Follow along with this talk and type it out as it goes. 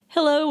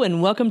Hello,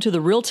 and welcome to the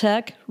Real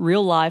Tech,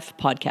 Real Life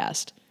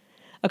podcast,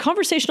 a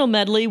conversational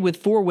medley with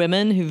four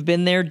women who've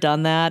been there,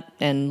 done that,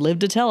 and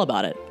lived to tell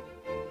about it.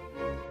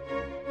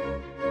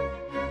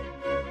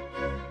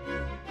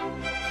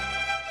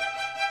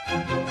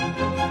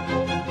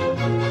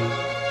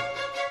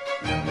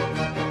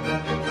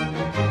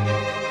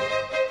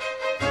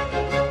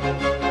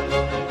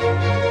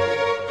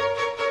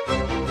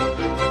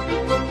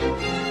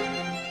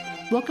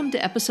 Welcome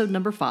to episode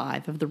number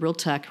 5 of the Real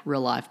Tech, Real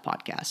Life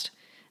podcast.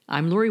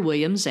 I'm Lori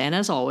Williams, and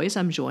as always,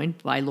 I'm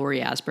joined by Lori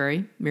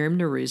Asbury, Miriam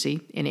Neruzzi,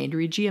 and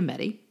Andrea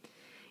Giametti.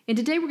 And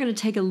today we're going to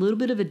take a little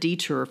bit of a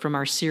detour from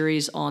our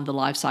series on the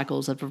life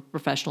cycles of a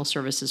professional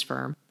services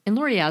firm. And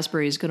Lori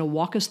Asbury is going to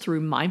walk us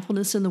through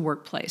mindfulness in the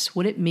workplace,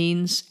 what it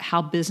means,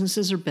 how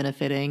businesses are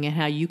benefiting, and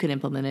how you can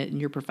implement it in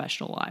your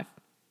professional life.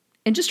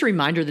 And just a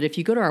reminder that if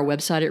you go to our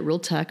website at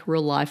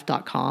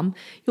realtechreallife.com,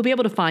 you'll be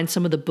able to find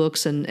some of the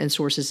books and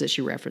sources that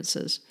she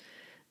references.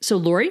 So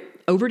Lori,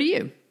 over to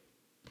you.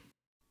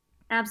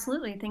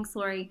 Absolutely. Thanks,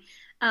 Lori.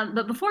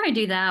 But before I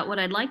do that, what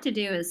I'd like to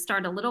do is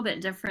start a little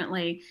bit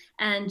differently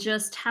and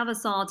just have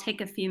us all take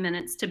a few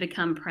minutes to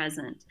become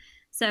present.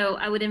 So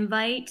I would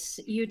invite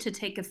you to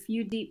take a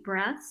few deep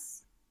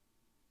breaths,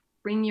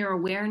 bring your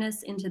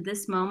awareness into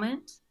this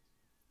moment,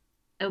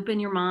 open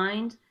your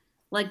mind,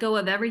 let go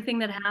of everything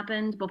that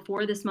happened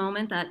before this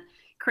moment, that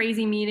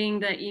crazy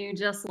meeting that you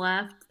just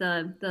left,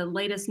 the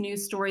latest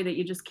news story that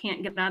you just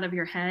can't get out of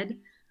your head,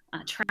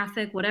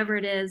 traffic, whatever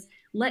it is.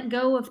 Let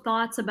go of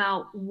thoughts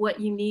about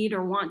what you need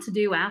or want to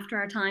do after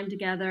our time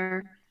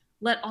together.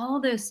 Let all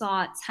those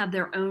thoughts have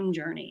their own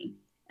journey,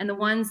 and the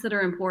ones that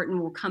are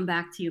important will come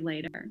back to you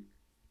later.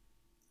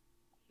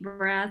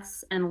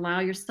 Breaths, and allow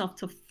yourself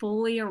to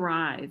fully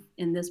arrive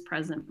in this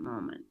present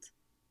moment.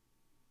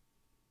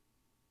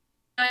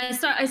 I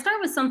start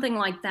with something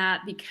like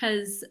that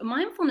because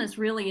mindfulness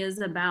really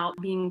is about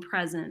being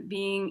present,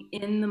 being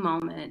in the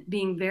moment,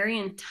 being very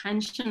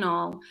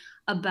intentional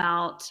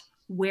about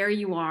where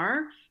you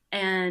are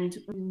and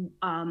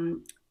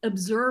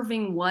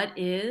observing what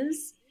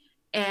is,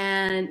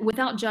 and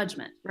without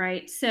judgment,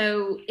 right?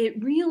 So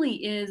it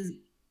really is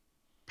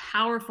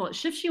powerful. It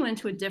shifts you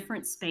into a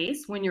different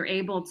space when you're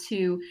able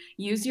to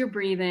use your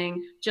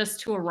breathing just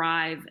to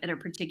arrive at a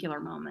particular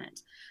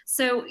moment.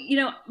 So,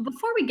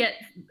 before we get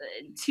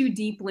too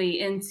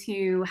deeply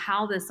into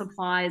how this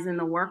applies in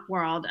the work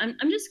world,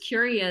 I'm just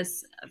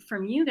curious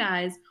from you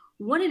guys,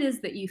 what it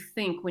is that you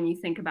think when you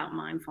think about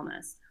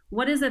mindfulness.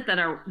 What is it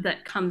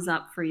that comes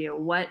up for you?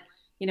 What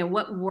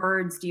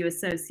words do you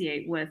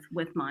associate with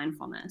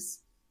mindfulness?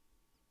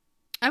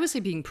 I would say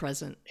being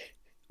present,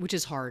 which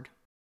is hard.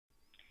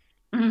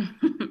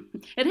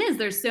 It is.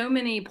 There's so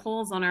many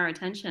pulls on our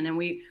attention, and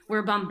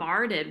we're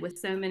bombarded with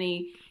so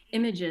many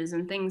images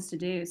and things to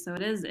do. So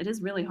it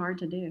is really hard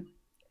to do.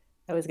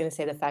 I was going to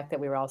say the fact that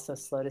we were all so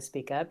slow to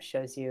speak up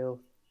shows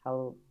you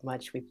how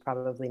much we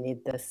probably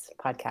need this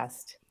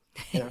podcast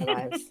in our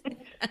lives.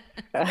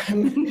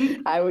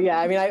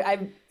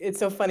 It's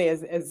so funny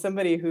as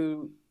somebody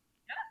who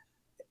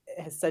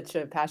has such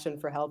a passion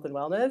for health and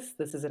wellness.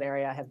 This is an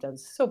area I have done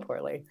so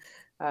poorly.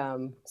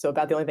 So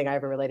about the only thing I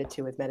ever related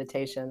to with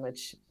meditation,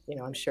 which,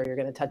 I'm sure you're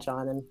going to touch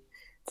on. And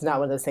it's not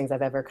one of those things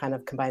I've ever kind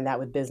of combined that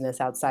with business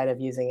outside of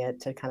using it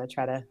to kind of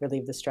try to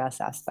relieve the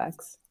stress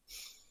aspects.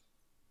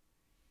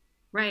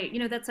 Right.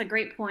 That's a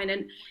great point.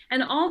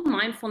 And all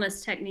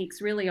mindfulness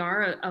techniques really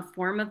are a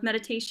form of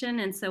meditation.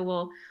 And so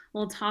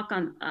we'll talk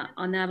on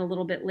that a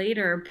little bit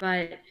later.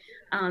 But,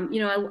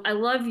 I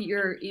love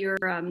your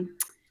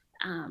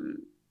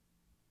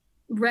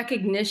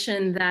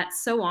recognition that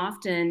so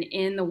often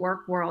in the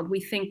work world, we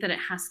think that it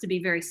has to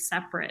be very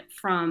separate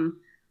from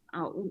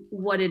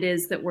what it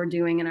is that we're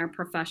doing in our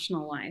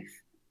professional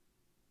life.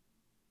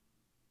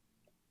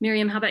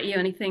 Miriam, how about you?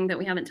 Anything that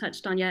we haven't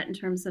touched on yet in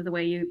terms of the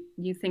way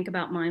you think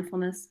about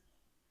mindfulness?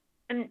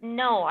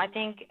 No, I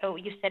think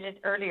you said it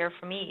earlier.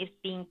 For me, is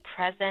being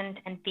present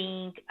and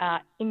being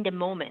in the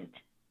moment,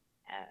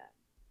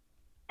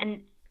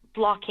 and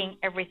blocking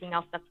everything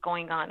else that's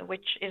going on,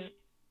 which is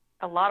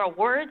a lot of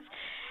words,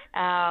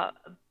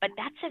 but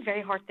that's a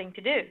very hard thing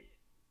to do.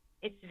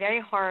 It's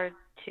very hard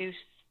to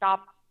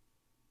stop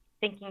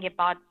thinking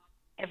about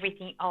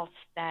everything else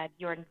that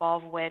you're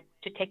involved with,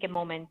 to take a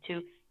moment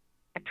to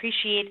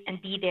appreciate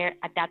and be there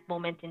at that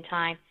moment in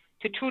time,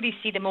 to truly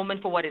see the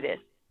moment for what it is.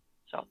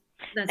 So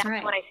that's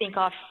right. What I think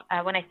of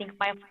when I think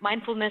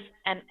mindfulness,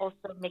 and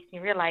also makes me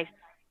realize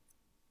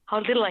how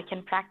little I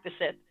can practice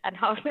it, and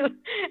how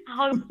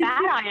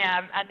bad I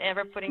am at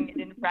ever putting it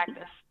into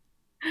practice.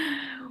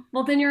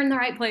 Well, then you're in the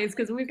right place,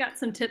 because we've got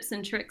some tips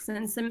and tricks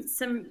and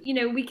some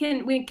we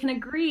can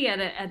agree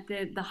at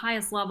the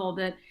highest level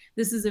that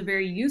this is a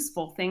very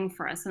useful thing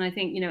for us. And I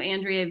think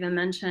Andrea even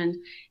mentioned,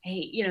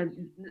 hey,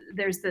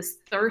 there's this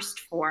thirst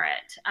for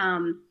it,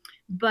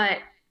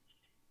 but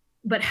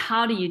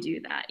how do you do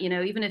that?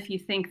 Even if you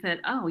think that,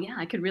 oh yeah,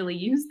 I could really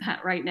use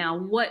that right now,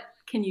 what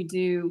can you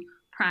do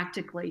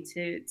practically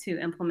to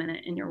implement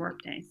it in your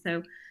workday?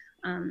 So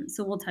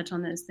we'll touch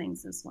on those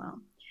things as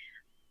well.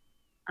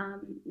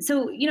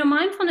 So,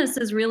 mindfulness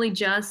is really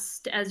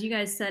just, as you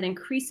guys said,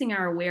 increasing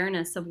our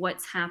awareness of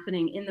what's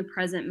happening in the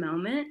present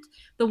moment.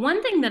 The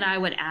one thing that I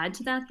would add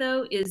to that,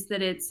 though, is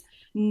that it's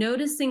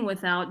noticing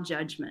without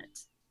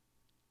judgment.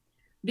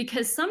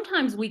 Because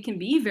sometimes we can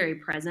be very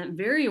present,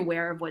 very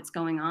aware of what's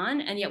going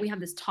on, and yet we have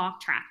this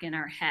talk track in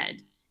our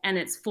head, and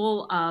it's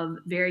full of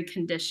very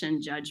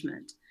conditioned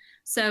judgment.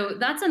 So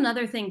that's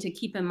another thing to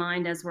keep in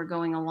mind as we're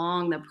going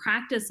along. The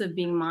practice of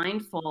being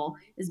mindful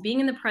is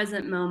being in the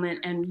present moment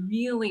and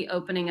really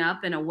opening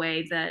up in a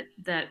way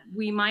that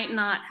we might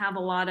not have a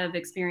lot of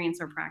experience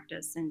or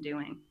practice in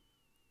doing.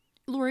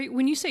 Lori,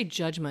 when you say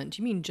judgment,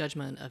 do you mean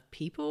judgment of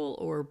people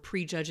or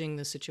prejudging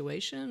the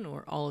situation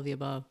or all of the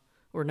above?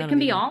 Or none It can of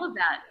the be above? all of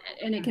that,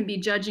 and it can be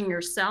judging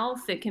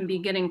yourself. It can be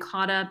getting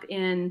caught up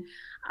in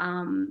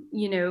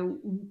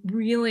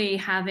really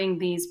having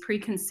these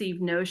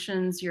preconceived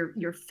notions.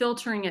 You're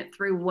filtering it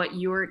through what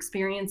your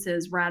experience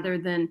is rather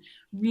than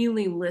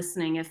really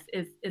listening. If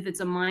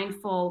it's a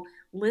mindful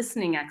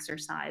listening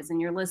exercise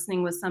and you're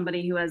listening with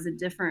somebody who has a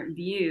different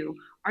view,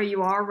 are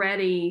you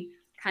already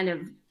kind of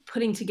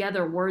putting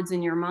together words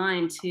in your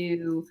mind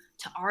to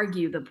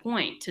argue the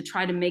point, to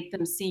try to make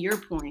them see your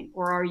point,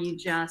 or are you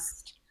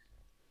just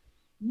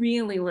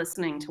really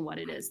listening to what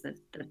it is that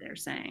they're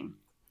saying?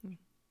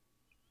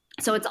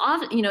 So it's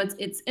often,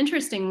 it's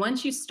interesting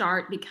once you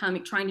start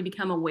trying to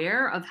become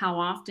aware of how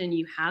often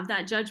you have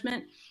that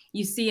judgment,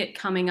 you see it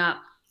coming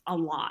up a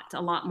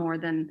lot more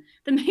than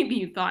maybe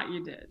you thought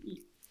you did.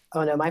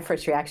 Oh no, my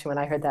first reaction when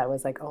I heard that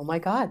was like, oh my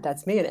God,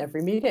 that's me in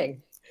every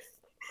meeting.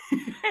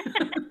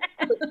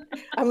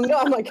 I'm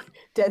like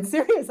dead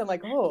serious. I'm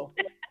like, oh,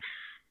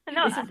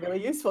 no, this is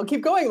really useful.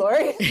 Keep going,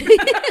 Lori.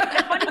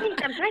 The funny thing,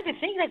 I'm trying to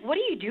think, like, what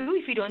do you do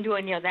if you don't do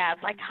any of that?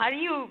 Like, how do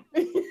you?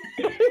 Exactly.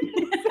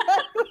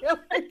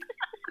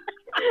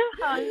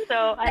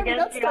 So I guess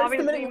that starts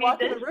the minute you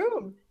walk in the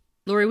room.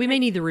 Lori, we may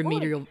need the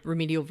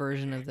remedial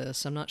version of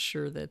this. I'm not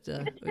sure that.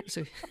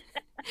 So I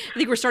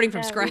think we're starting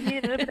from scratch. We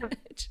need a little bit of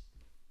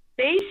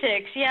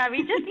basics. Yeah, we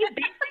just need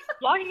basic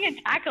blocking and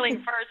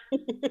tackling first.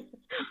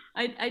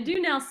 I do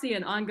now see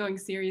an ongoing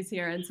series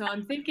here, and so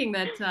I'm thinking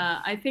that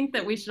I think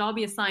that we should all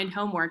be assigned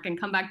homework and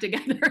come back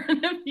together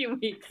in a few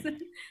weeks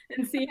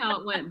and see how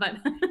it went. But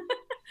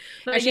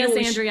yes,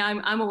 Andrea,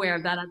 I'm aware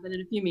of that. I've been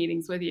in a few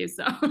meetings with you,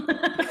 so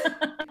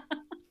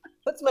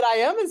that's what I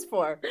am is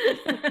for.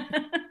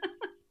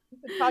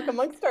 Talk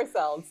amongst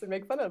ourselves and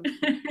make fun of. Go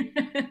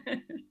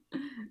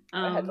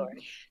ahead,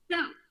 Lori.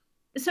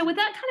 So with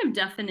that kind of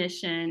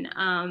definition,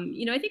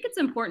 I think it's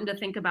important to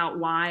think about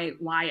why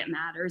it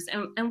matters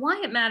and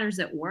why it matters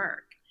at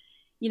work.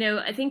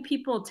 I think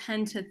people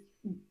tend to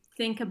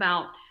think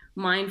about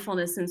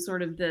mindfulness in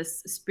sort of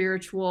this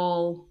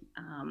spiritual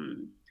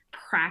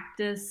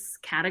practice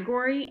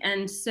category.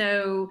 And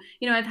so,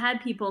 I've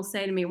had people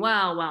say to me,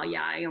 well,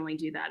 yeah, I only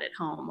do that at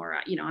home, or,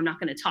 I'm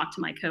not going to talk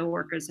to my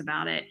coworkers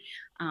about it.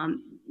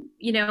 And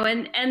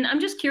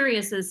I'm just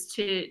curious as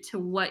to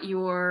what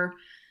your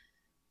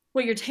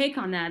take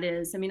on that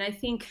is. I mean, I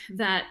think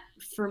that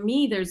for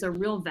me, there's a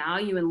real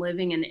value in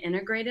living an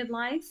integrated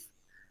life.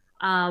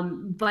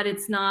 But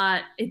it's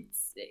not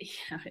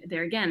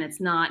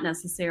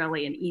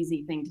necessarily an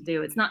easy thing to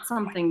do. It's not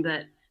something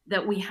that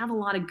we have a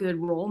lot of good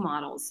role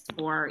models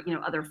for,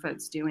 other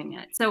folks doing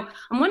it. So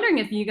I'm wondering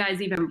if you guys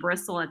even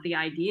bristle at the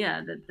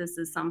idea that this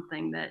is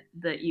something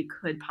that you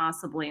could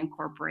possibly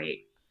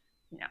incorporate,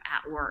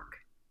 at work.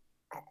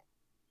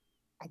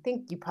 I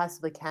think you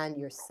possibly can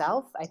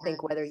yourself. I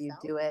think whether you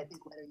do it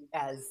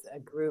as a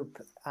group,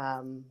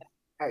 or,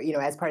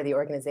 as part of the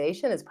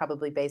organization is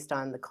probably based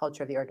on the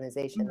culture of the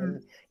organization. Mm-hmm.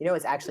 And,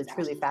 it's actually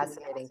truly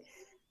fascinating.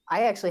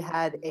 I actually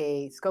had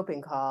a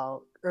scoping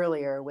call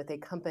earlier with a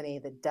company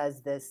that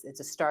does this. It's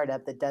a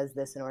startup that does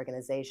this in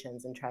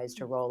organizations and tries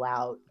to roll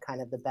out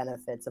kind of the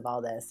benefits of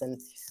all this. And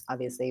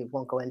obviously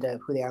won't go into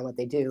who they are and what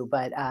they do,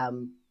 but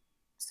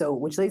so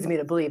which leads me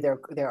to believe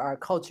there are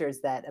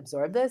cultures that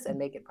absorb this and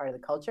make it part of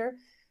the culture.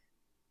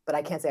 But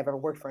I can't say I've ever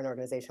worked for an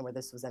organization where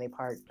this was any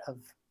part of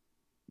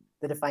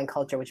the defined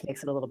culture, which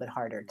makes it a little bit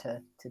harder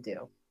to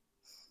do.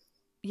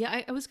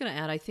 Yeah, I was going to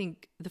add, I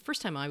think the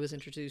first time I was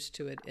introduced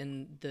to it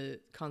in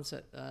the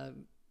concept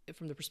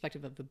from the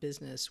perspective of a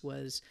business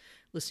was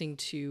listening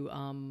to,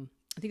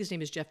 I think his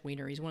name is Jeff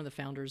Weiner. He's one of the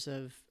founders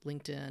of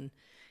LinkedIn.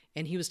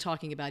 And he was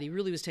talking about, he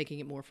really was taking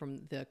it more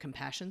from the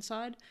compassion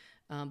side.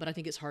 But I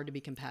think it's hard to be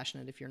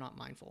compassionate if you're not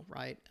mindful,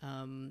 right?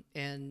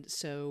 And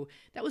so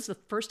that was the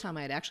first time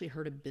I had actually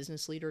heard a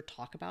business leader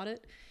talk about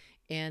it.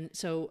 And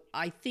so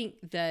I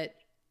think that,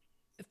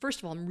 first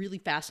of all, I'm really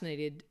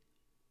fascinated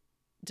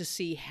to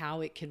see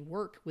how it can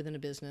work within a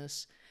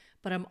business.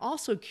 But I'm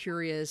also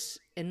curious,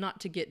 and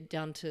not to get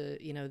down to,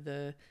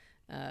 the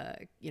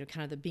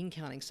kind of the bean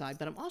counting side,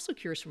 but I'm also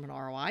curious from an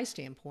ROI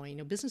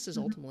standpoint. Businesses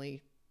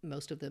ultimately,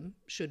 most of them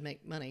should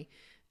make money.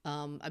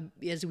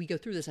 As we go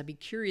through this, I'd be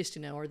curious to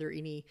know, are there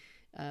any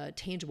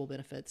tangible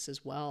benefits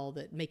as well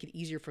that make it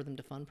easier for them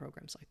to fund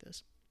programs like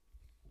this?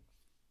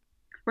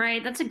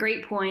 Right. That's a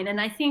great point. And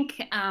I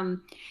think,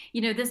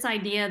 this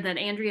idea that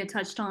Andrea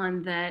touched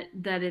on, that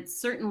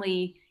it's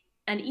certainly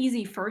an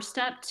easy first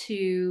step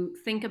to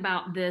think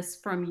about this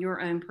from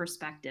your own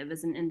perspective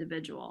as an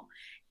individual.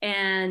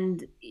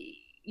 And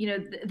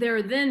there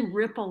are then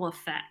ripple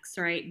effects,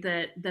 right,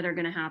 that are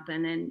going to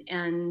happen,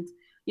 and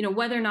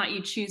whether or not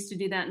you choose to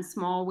do that in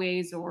small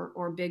ways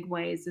or big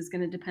ways is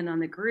going to depend on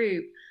the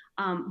group.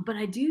 But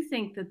I do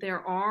think that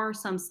there are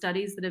some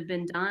studies that have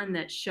been done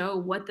that show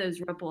what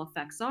those ripple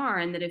effects are,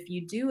 and that if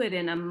you do it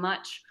in a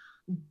much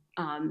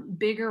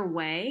bigger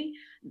way,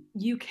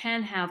 you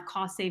can have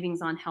cost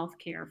savings on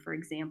healthcare, for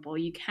example.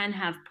 You can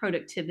have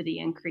productivity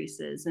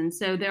increases. And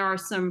so there are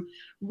some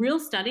real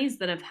studies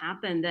that have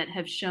happened that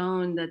have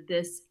shown that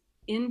this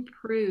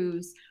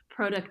improves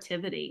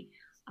productivity.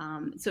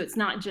 So it's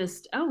not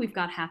just, oh, we've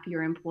got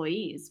happier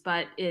employees,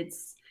 but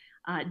it's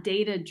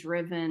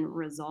data-driven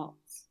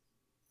results.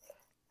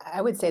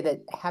 I would say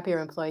that happier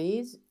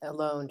employees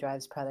alone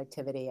drives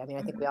productivity. I mean,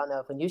 I think we all know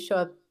if when you show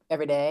up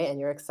every day and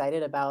you're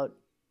excited about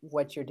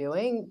what you're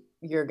doing,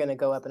 you're going to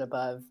go up and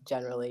above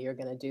generally. You're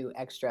going to do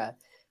extra.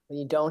 When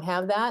you don't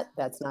have that,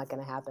 that's not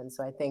going to happen.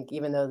 So I think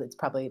even though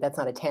that's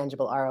not a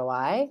tangible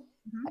ROI,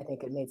 I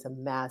think it makes a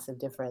massive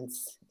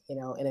difference, in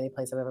any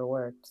place I've ever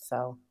worked.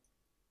 So.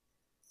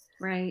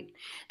 Right.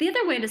 The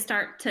other way to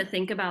start to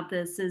think about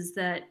this is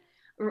that,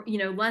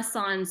 less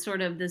on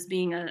sort of this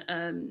being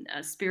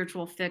a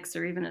spiritual fix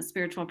or even a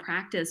spiritual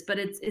practice, but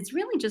it's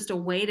really just a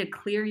way to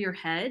clear your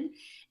head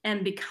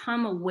and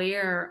become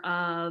aware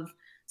of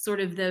sort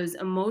of those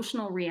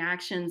emotional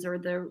reactions or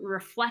the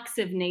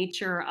reflexive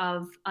nature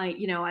of,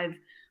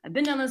 I've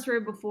been down this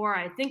road before.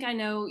 I think I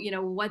know,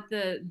 what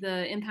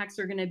the impacts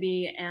are going to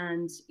be,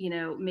 and,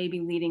 maybe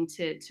leading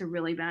to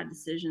really bad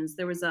decisions.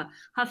 There was a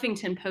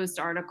Huffington Post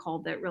article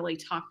that really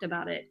talked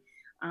about it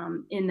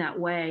in that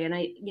way. And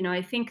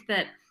I think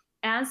that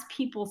as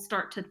people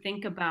start to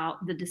think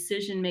about the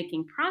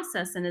decision-making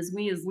process, and as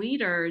we as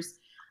leaders,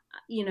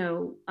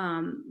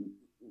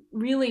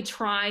 really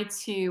try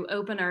to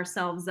open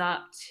ourselves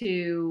up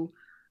to,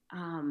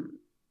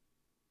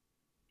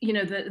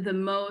 the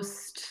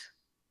most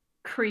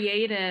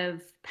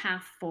creative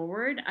path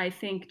forward, I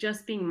think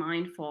just being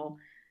mindful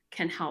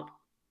can help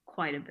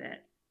quite a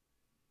bit.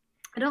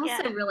 It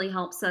also really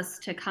helps us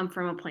to come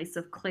from a place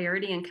of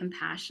clarity and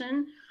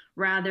compassion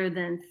rather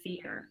than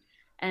fear.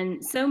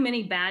 And so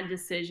many bad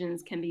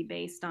decisions can be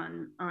based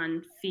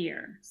on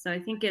fear. So I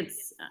think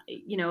it's,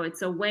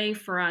 it's a way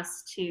for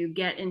us to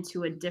get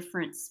into a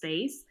different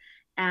space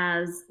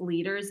as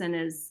leaders and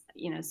as,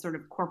 sort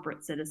of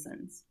corporate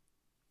citizens.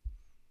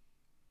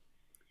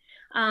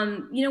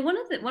 One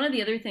of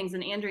the other things,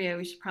 and Andrea,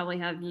 we should probably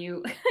have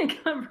you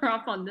cover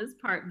off on this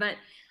part, but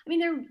I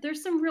mean,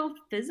 there's some real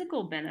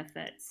physical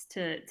benefits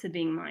to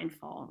being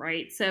mindful,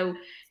 right? So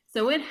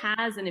it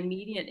has an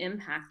immediate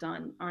impact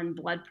on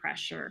blood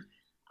pressure.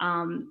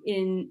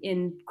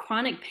 In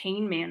chronic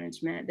pain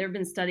management, there have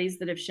been studies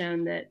that have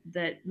shown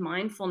that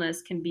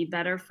mindfulness can be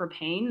better for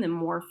pain than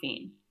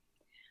morphine.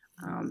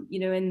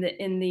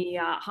 In the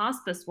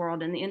hospice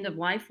world and the end of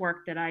life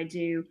work that I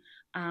do,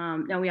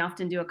 now we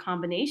often do a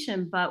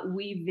combination, but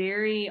we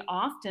very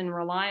often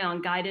rely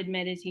on guided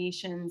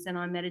meditations and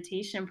on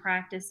meditation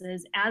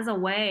practices as a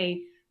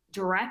way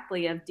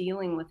directly of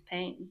dealing with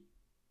pain.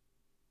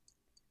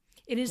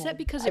 And is that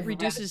because it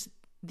reduces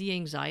the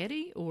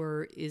anxiety,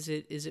 or is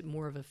it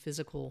more of a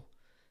physical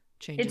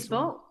change? It's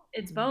both.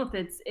 It's both.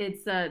 It's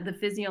the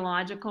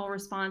physiological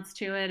response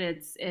to it.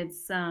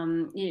 It's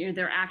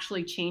there are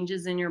actually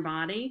changes in your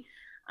body,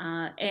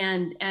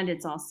 and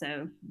it's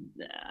also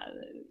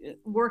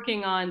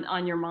working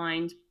on your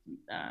mind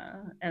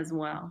as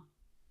well.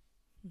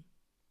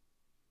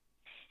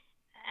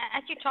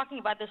 As you're talking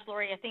about this,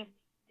 Lori, I think,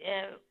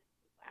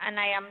 and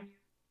I am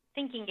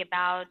thinking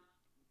about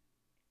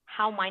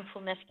how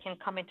mindfulness can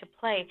come into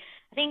play.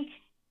 I think,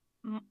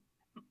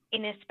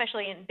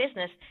 especially in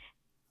business,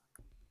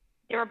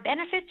 there are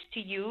benefits to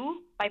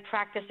you by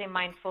practicing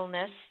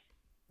mindfulness,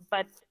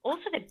 but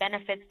also the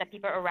benefits that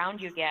people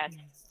around you get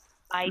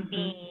by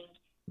being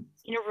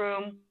in a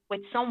room with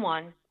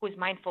someone who is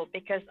mindful.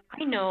 Because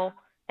I know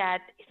that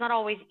it's not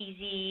always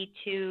easy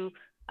to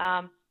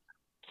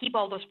keep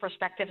all those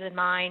perspectives in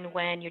mind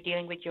when you're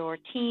dealing with your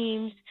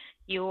teams,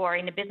 you are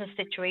in a business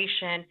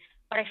situation.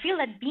 But I feel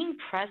that being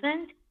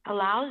present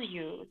allows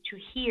you to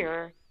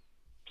hear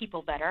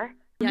people better.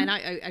 Yeah, and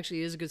I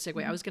actually, it is a good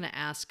segue. I was going to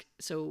ask,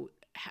 so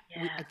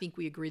I think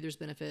we agree there's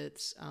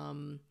benefits.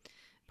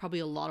 Probably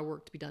a lot of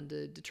work to be done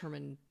to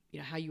determine,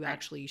 how you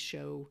actually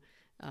show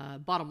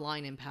bottom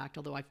line impact,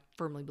 although I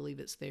firmly believe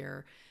it's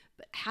there.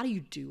 But how do you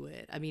do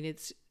it? I mean,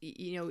 it's,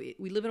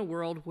 we live in a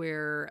world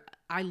where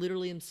I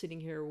literally am sitting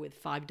here with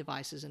 5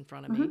 devices in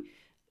front of me.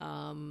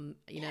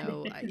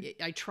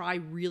 I try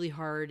really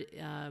hard,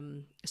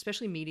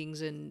 especially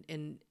meetings,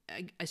 and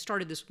I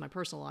started this with my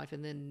personal life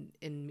and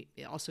then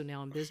also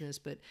now in business,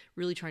 but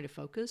really trying to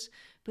focus,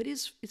 but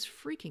it's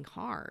freaking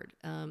hard.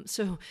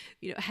 So,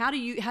 how do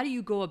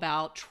you go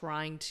about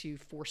trying to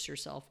force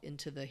yourself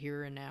into the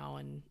here and now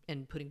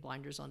and putting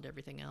blinders onto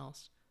everything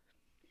else?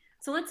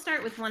 So let's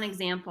start with one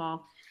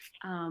example.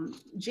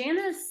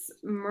 Janice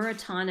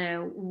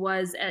Muratano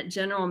was at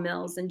General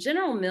Mills, and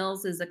General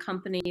Mills is a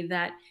company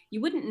that you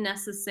wouldn't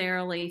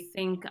necessarily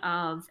think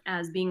of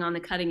as being on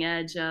the cutting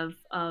edge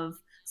of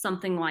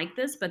something like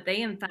this, but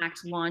they in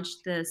fact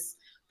launched this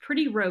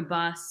pretty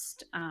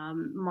robust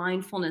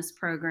mindfulness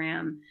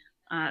program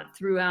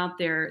throughout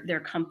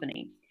their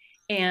company.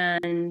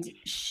 And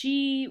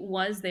she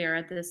was there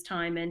at this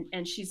time,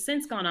 and she's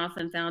since gone off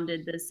and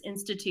founded this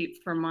Institute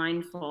for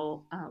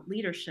Mindful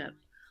Leadership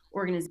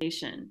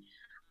organization.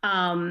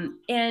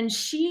 And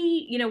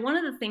she, one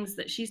of the things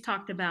that she's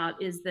talked about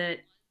is that,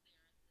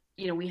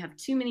 we have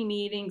too many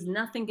meetings,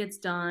 nothing gets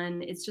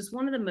done. It's just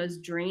one of the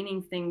most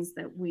draining things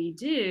that we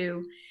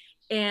do.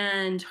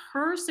 And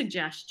her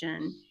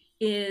suggestion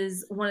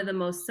is one of the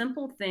most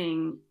simple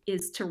thing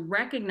is to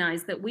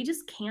recognize that we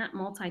just can't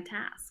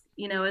multitask.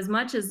 As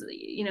much as,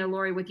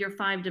 Lori, with your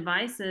 5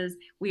 devices,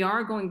 we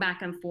are going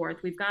back and forth.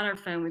 We've got our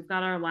phone, we've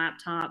got our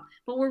laptop,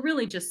 but we're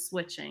really just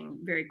switching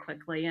very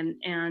quickly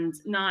and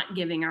not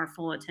giving our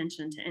full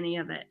attention to any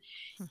of it.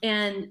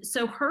 And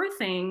so her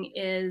thing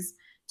is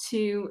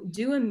to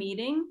do a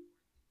meeting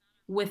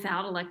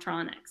without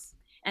electronics.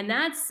 And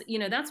that's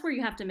where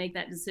you have to make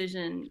that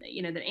decision,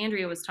 that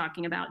Andrea was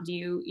talking about. Do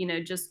you,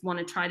 just want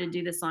to try to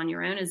do this on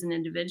your own as an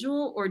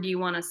individual, or do you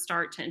want to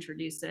start to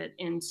introduce it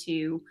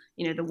into,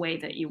 the way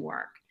that you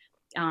work?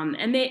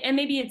 And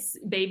maybe it's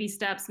baby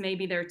steps.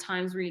 Maybe there are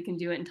times where you can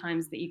do it and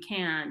times that you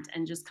can't,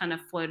 and just kind of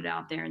float it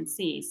out there and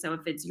see. So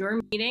if it's your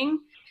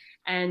meeting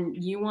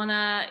and you want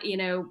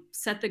to,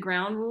 set the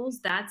ground rules,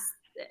 that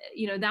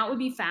would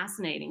be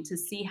fascinating to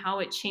see how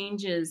it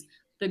changes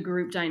the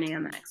group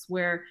dynamics,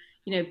 where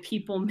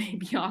people may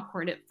be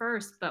awkward at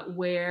first, but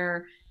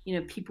where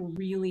people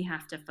really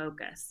have to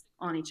focus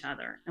on each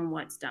other and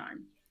what's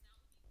done.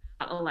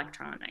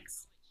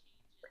 Electronics.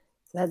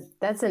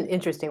 That's an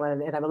interesting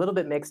one, and I'm a little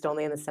bit mixed,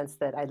 only in the sense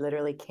that I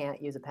literally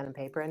can't use a pen and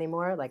paper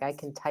anymore. Like, I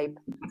can type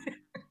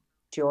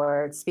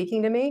you're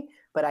speaking to me,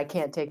 but I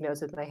can't take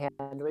notes with my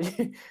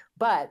hand.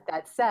 But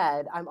that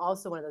said, I'm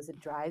also one of those that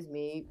drives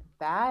me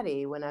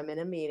batty when I'm in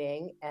a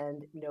meeting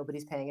and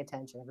nobody's paying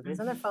attention. Everybody's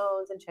on their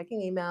phones and checking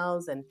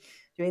emails and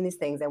doing these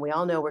things. And we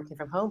all know, working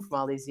from home from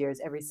all these years,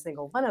 every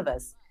single one of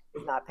us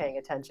is not paying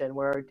attention.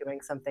 We're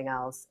doing something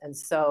else. And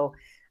so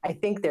I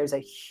think there's a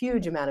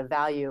huge amount of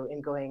value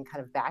in going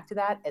kind of back to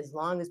that, as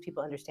long as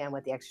people understand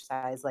what the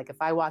exercise, like if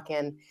I walk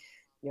in,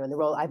 in the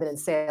role, I've been in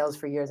sales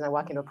for years, and I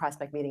walk into a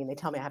prospect meeting and they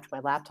tell me I have to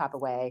put my laptop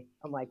away.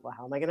 I'm like, well,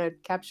 how am I going to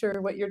capture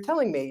what you're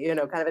telling me? Kind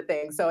of a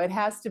thing. So it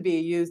has to be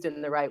used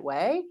in the right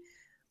way.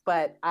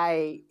 But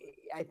I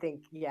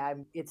think,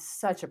 it's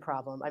such a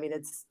problem. I mean,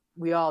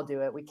 we all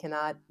do it. We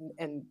cannot,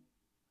 and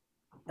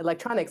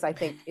electronics, I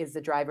think, is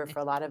the driver for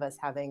a lot of us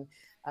having,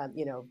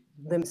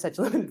 such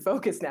limited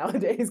focus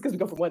nowadays, because we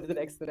go from one to the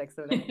next, to the next,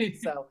 to the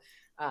next.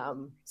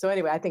 So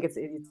anyway, I think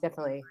it's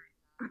definitely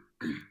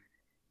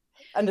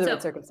under the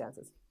right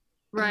circumstances.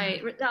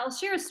 Right. I'll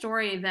share a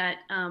story that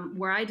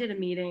where I did a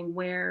meeting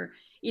where,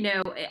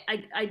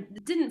 I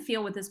didn't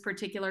feel with this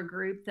particular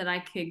group that I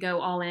could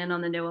go all in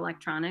on the no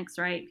electronics,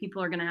 right?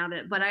 People are going to have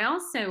it. But I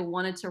also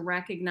wanted to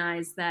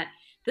recognize that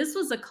this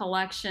was a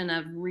collection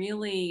of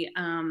really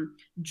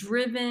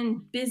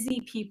driven,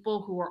 busy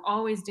people who were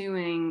always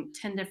doing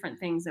 10 different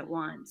things at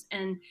once.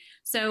 And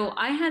so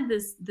I had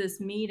this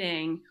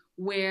meeting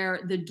where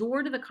the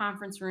door to the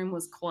conference room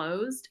was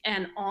closed,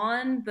 and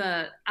on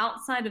the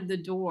outside of the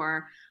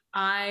door,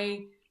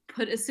 I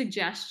put a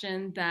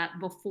suggestion that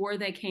before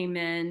they came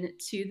in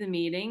to the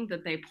meeting,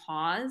 that they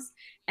pause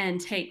and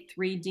take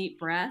 3 deep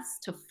breaths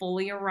to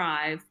fully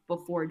arrive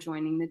before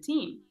joining the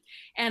team.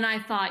 And I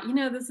thought,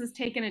 this is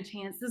taking a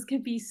chance. This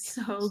could be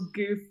so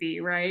goofy,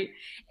 right?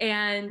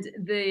 And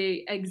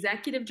the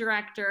executive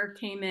director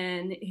came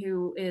in,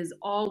 who is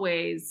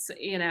always,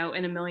 in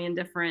a million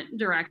different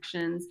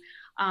directions.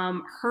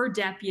 Her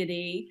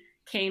deputy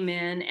came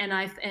in,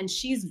 and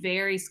she's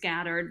very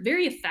scattered,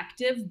 very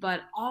effective,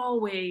 but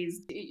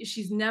always,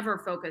 she's never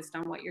focused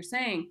on what you're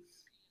saying.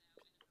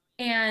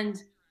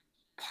 And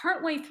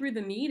partway through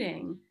the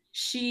meeting,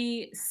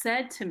 she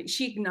said to me,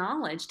 she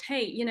acknowledged,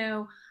 hey,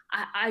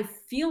 I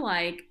feel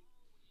like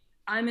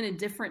I'm in a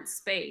different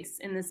space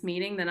in this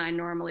meeting than I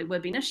normally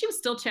would be. Now, she was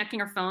still checking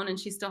her phone and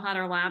she still had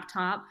her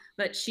laptop,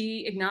 but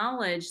she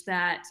acknowledged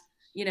that,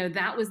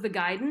 that was the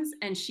guidance,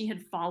 and she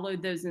had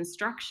followed those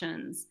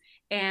instructions.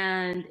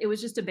 And it was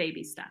just a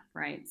baby step,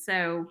 right?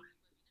 So,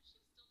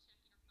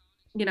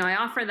 I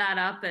offer that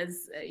up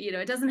as,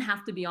 it doesn't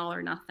have to be all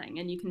or nothing,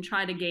 and you can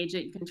try to gauge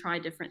it. You can try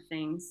different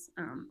things,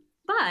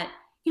 but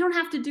you don't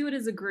have to do it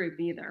as a group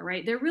either,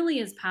 right? There really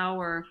is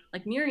power,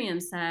 like Miriam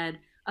said,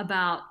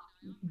 about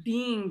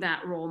being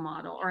that role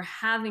model or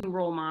having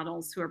role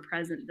models who are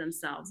present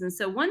themselves. And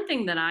so one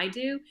thing that I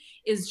do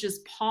is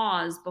just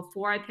pause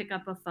before I pick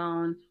up a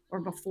phone or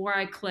before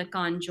I click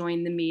on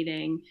join the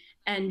meeting,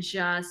 and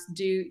just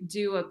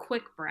do a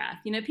quick breath.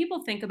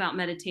 People think about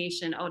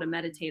meditation, to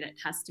meditate it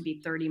has to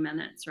be 30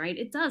 minutes, right?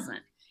 It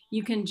doesn't.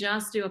 You can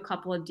just do a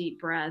couple of deep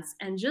breaths,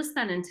 and just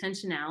that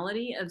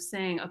intentionality of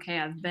saying, okay,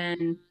 I've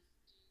been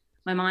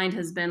my mind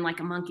has been like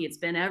a monkey. It's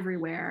been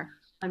everywhere.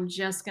 I'm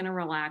just going to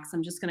relax.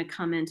 I'm just going to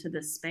come into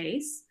this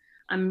space.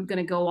 I'm going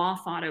to go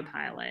off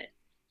autopilot.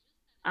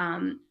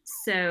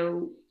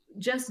 So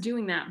just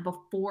doing that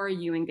before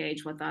you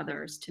engage with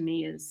others to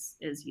me is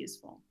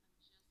useful.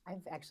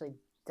 I've actually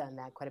done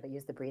that quite a bit,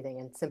 use the breathing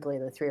and simply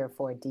the 3 or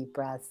 4 deep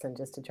breaths, and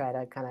just to try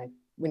to kind of,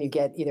 when you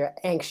get either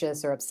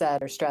anxious or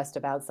upset or stressed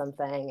about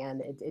something,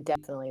 and it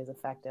definitely is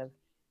effective.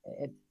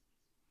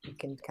 You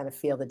can kind of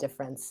feel the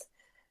difference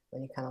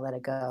when you kind of let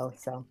it go.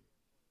 So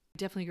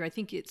Definitely agree. I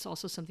think it's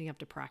also something you have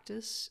to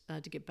practice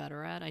to get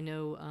better at. I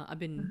know I've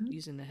been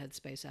using the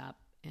Headspace app,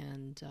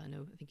 and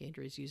I think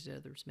Andrea's used it,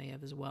 others may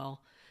have as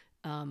well.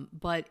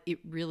 But it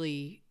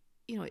really,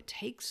 it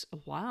takes a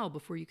while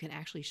before you can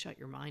actually shut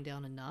your mind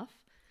down enough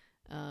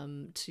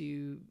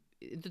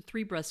the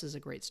 3 breaths is a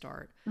great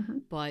start,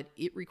 but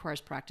it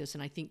requires practice.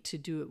 And I think to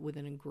do it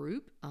within a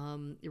group,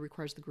 it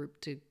requires the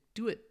group to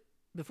do it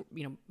before,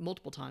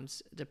 multiple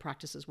times, to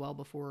practice as well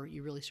before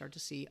you really start to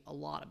see a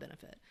lot of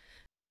benefit.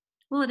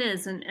 Well, it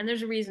is, and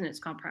there's a reason it's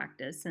called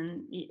practice,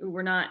 and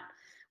we're not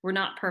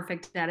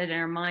perfect at it, and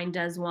our mind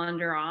does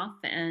wander off,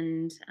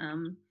 and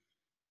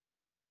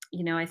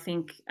I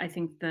think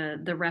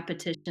the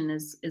repetition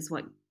is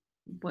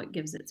what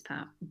gives it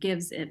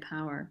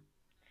power.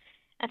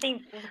 I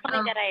think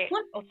something that I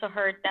also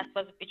heard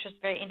which was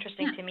very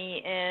interesting to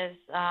me is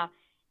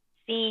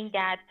seeing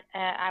that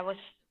I was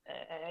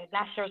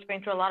last year I was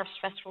going through a lot of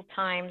stressful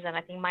times, and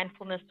I think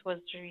mindfulness was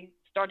really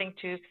starting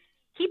to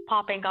keep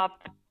popping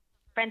up.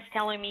 Friends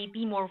telling me,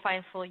 be more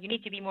mindful, you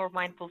need to be more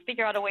mindful,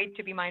 figure out a way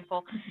to be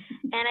mindful.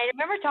 And I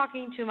remember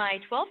talking to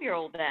my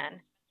 12-year-old then,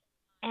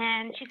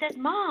 and she says,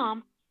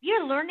 Mom,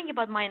 you're learning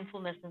about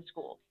mindfulness in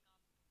school.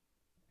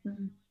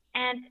 Mm-hmm.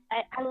 And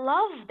I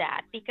love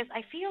that, because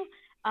I feel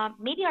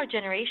maybe our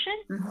generation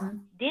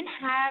didn't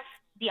have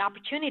the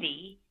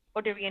opportunity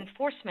or the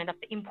reinforcement of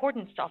the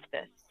importance of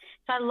this.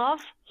 So I love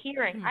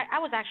hearing, I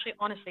was actually,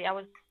 honestly, I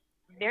was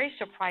very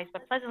surprised,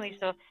 but pleasantly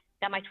so,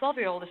 that my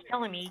 12-year-old is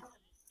telling me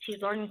she's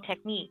learning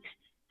techniques.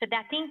 So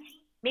that thing,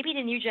 maybe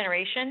the new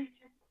generation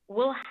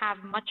will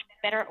have much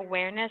better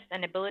awareness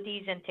and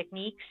abilities and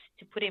techniques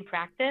to put in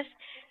practice,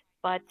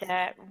 but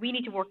we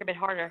need to work a bit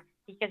harder,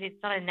 because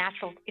it's not a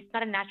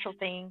natural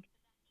thing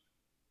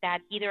that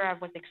either I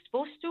was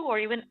exposed to or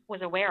even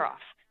was aware of.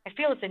 I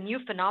feel it's a new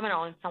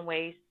phenomenon in some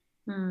ways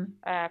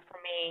for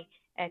me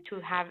to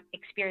have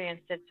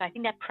experienced it. So I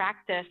think that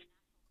practice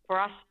for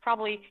us,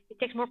 probably it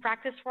takes more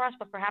practice for us,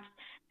 but perhaps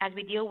as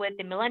we deal with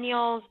the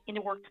millennials in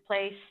the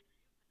workplace,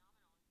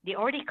 they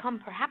already come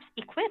perhaps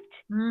equipped,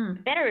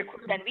 better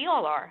equipped than we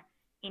all are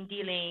in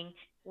dealing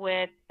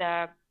with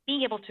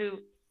being able to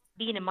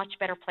be in a much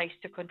better place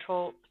to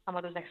control some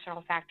of those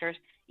external factors,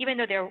 even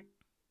though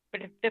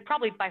they're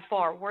probably by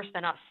far worse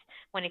than us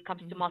when it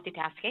comes to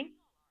multitasking.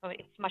 So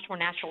it's much more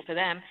natural to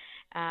them,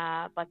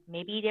 but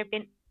maybe they've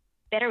been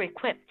better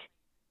equipped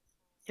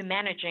to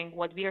managing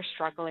what we are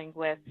struggling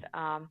with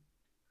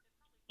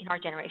in our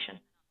generation.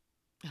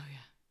 Oh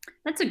yeah,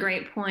 that's a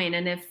great point.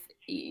 And if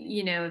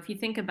you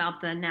think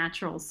about the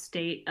natural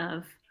state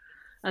of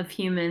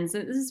humans,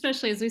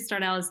 especially as we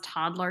start out as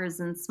toddlers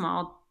and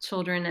small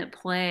children at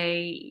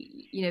play,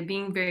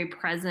 being very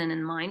present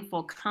and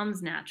mindful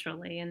comes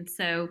naturally. And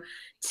so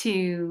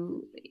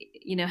to,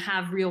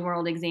 have real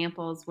world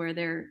examples where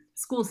there are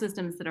school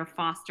systems that are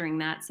fostering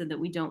that so that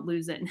we don't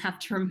lose it and have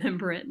to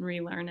remember it and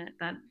relearn it,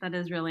 that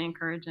is really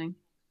encouraging.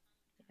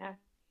 Yeah.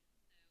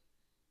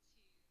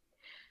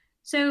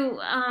 So,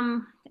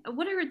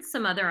 what are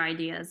some other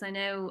ideas? I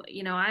know,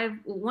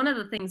 one of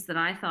the things that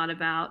I thought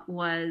about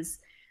was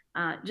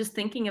just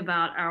thinking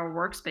about our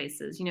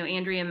workspaces.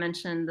 Andrea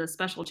mentioned the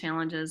special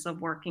challenges of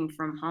working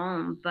from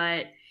home,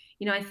 but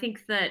I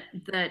think that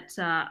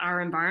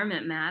our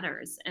environment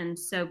matters, and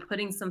so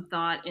putting some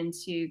thought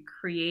into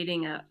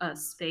creating a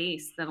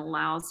space that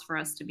allows for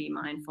us to be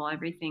mindful.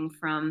 Everything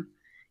from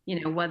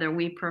whether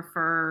we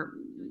prefer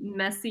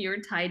messy or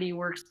tidy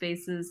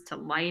workspaces to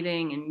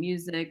lighting and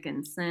music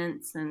and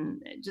scents,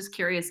 and just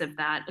curious if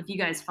you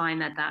guys find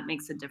that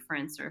makes a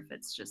difference, or if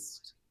it's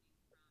just.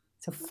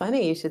 So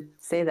funny you should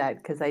say that,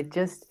 because I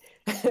just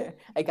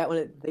I got one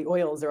of the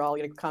oils are all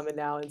common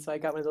now, and so I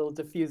got one of the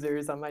little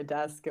diffusers on my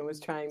desk and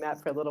was trying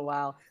that for a little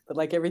while. But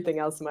like everything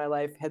else in my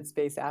life,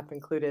 Headspace app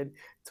included,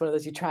 it's one of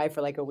those you try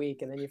for like a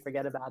week and then you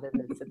forget about it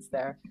and it sits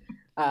there.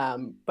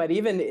 But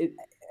even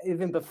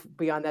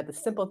beyond that, the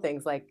simple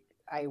things like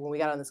when we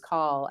got on this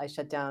call, I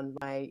shut down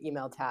my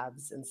email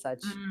tabs and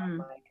such on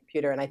my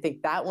computer, and I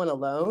think that one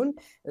alone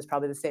is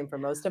probably the same for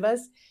most of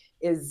us.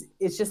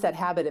 It's just that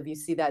habit of, you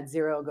see that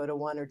 0 go to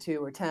 1 or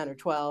 2 or 10 or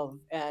 12,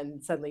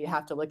 and suddenly you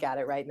have to look at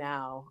it right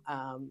now.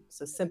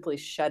 So simply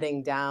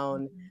shutting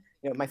down,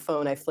 my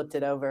phone, I flipped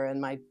it over and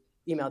my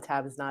email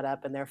tab is not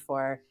up, and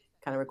therefore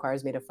kind of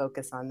requires me to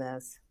focus on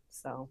this.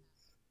 So.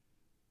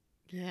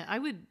 Yeah, I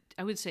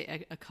would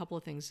say a couple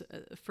of things.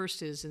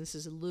 First is, and this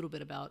is a little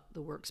bit about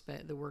the work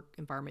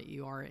environment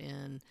you are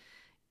in.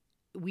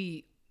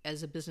 We,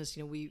 as a business,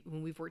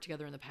 when we've worked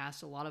together in the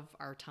past, a lot of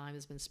our time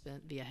has been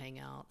spent via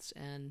Hangouts,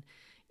 and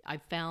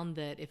I've found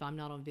that if I'm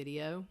not on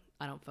video,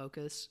 I don't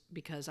focus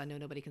because I know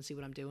nobody can see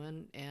what I'm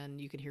doing, and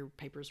you can hear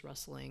papers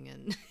rustling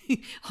and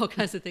all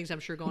kinds of things I'm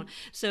sure going.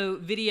 So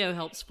video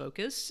helps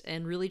focus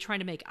and really trying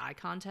to make eye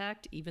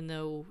contact, even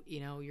though,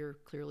 you're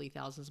clearly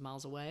thousands of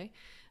miles away.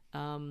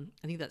 I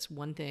think that's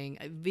one thing.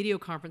 Video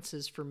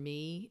conferences for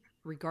me,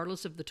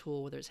 regardless of the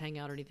tool, whether it's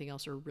Hangout or anything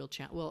else, or real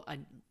chat. Well,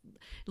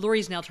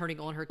 Lori's now turning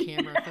on her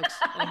camera. Folks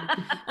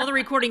on the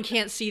recording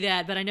can't see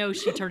that, but I know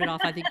she turned it off,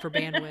 I think, for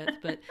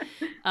bandwidth.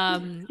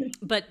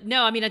 But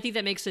no, I mean, I think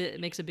that makes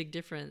a big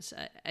difference.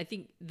 I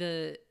think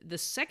the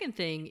second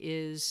thing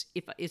is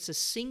if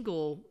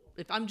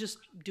I'm just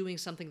doing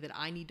something that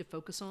I need to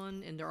focus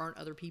on and there aren't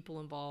other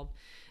people involved,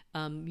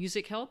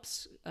 music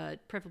helps,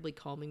 preferably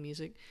calming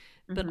music.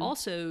 But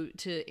also,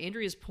 to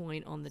Andrea's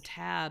point on the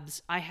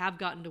tabs, I have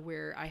gotten to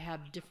where I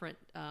have different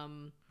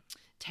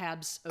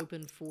tabs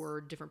open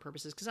for different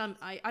purposes, because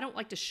I don't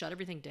like to shut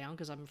everything down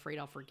because I'm afraid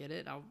I'll forget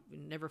it. I'll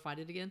never find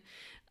it again.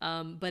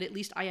 But at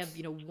least I have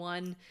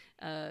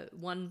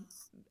one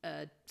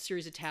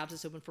series of tabs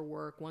that's open for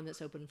work, one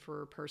that's open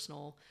for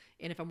personal.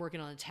 And if I'm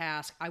working on a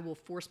task, I will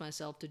force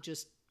myself to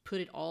just put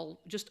it all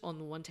just on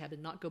the one tab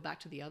and not go back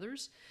to the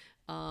others.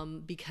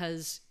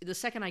 Because the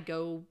second I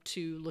go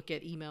to look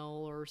at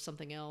email or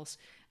something else,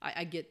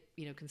 I get,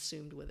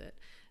 consumed with it.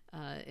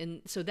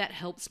 And so that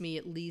helps me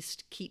at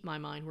least keep my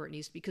mind where it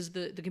needs to be, because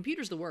the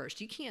computer's the worst.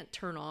 You can't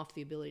turn off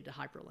the ability to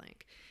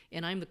hyperlink,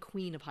 and I'm the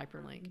queen of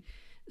hyperlink.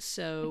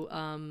 So,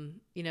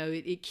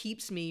 it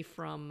keeps me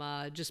from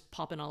just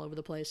popping all over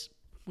the place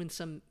when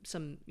some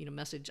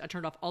message. I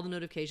turned off all the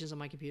notifications on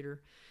my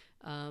computer.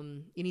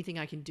 Anything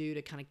I can do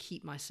to kind of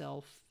keep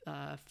myself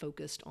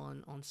focused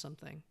on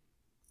something.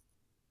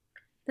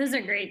 Those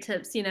are great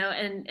tips,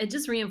 and it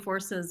just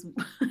reinforces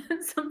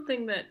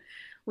something that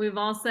we've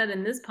all said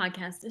in this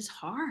podcast is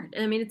hard.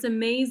 I mean, it's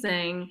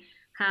amazing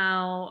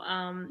how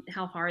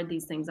hard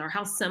these things are,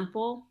 how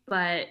simple,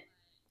 but,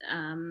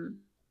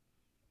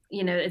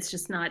 it's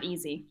just not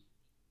easy.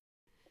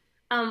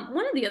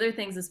 One of the other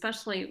things,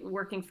 especially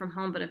working from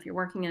home, but if you're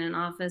working in an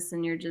office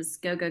and you're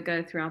just go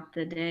throughout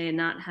the day and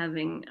not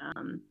having,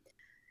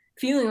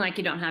 feeling like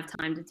you don't have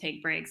time to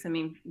take breaks. I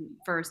mean,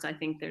 first, I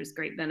think there's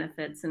great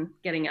benefits in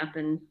getting up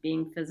and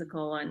being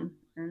physical and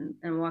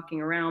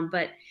walking around.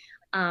 But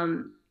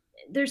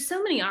there's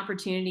so many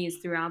opportunities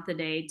throughout the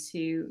day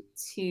to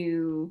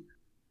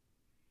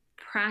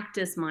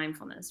practice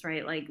mindfulness,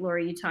 right? Like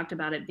Lori, you talked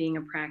about it being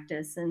a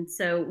practice. And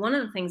so one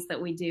of the things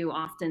that we do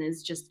often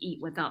is just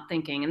eat without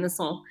thinking. And this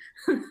will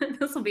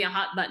be a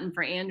hot button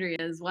for Andrea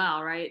as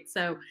well, right?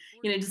 So,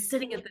 just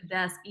sitting at the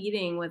desk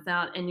eating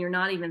without, and you're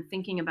not even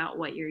thinking about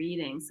what you're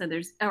eating. So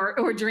there's,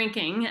 or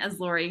drinking, as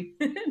Lori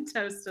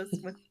toasts us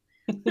with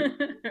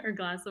her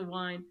glass of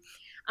wine.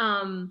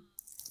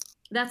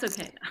 That's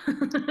okay.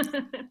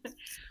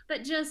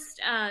 But just,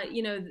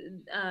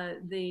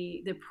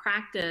 the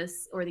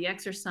practice or the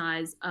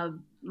exercise of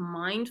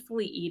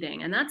mindfully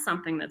eating. And that's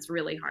something that's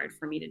really hard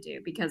for me to do,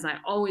 because I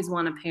always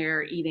want to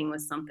pair eating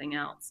with something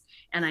else.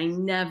 And I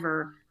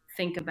never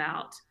think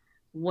about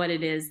what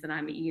it is that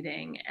I'm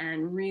eating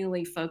and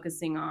really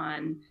focusing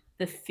on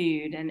the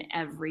food and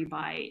every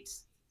bite.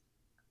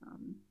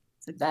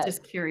 So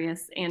just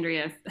curious,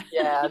 Andrea.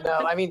 Yeah,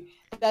 no, I mean,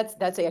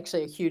 that's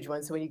actually a huge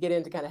one. So when you get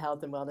into kind of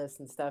health and wellness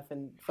and stuff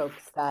and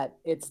folks, that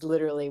it's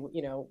literally,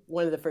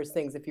 one of the first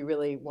things, if you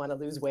really want to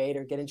lose weight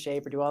or get in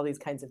shape or do all these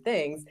kinds of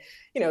things,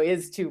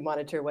 is to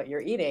monitor what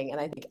you're eating. And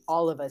I think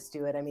all of us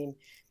do it. I mean,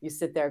 you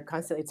sit there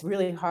constantly. It's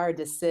really hard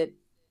to sit.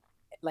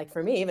 Like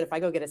for me, even if I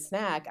go get a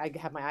snack, I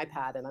have my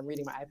iPad and I'm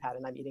reading my iPad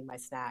and I'm eating my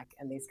snack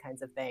and these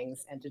kinds of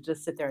things. And to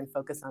just sit there and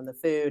focus on the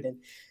food and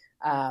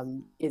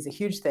is a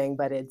huge thing.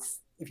 But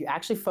if you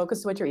actually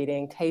focus on what you're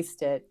eating,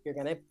 taste it, you're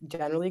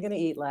generally going to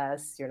eat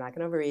less. You're not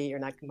going to overeat. You're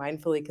not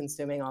mindfully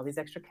consuming all these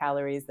extra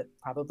calories that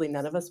probably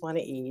none of us want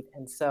to eat.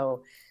 And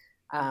so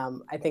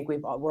I think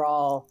we've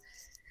all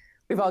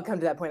come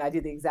to that point. I do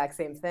the exact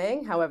same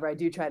thing. However, I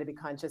do try to be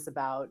conscious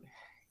about,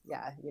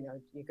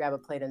 you grab a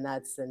plate of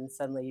nuts and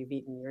suddenly you've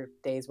eaten your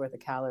day's worth of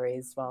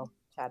calories while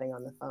chatting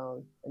on the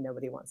phone, and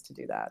nobody wants to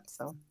do that.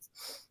 So,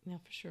 yeah,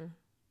 for sure.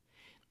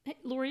 Hey,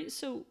 Lori,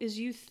 so as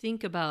you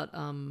think about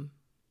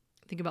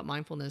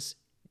mindfulness,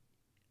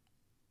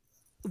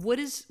 what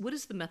is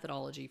the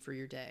methodology for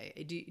your day?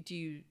 Do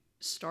you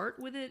start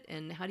with it,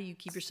 and how do you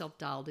keep yourself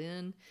dialed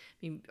in? I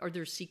mean, are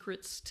there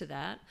secrets to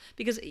that?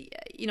 Because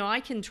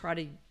I can try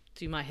to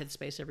do my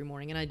Headspace every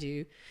morning, and I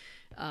do.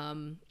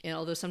 And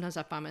although sometimes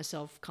I find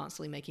myself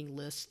constantly making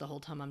lists the whole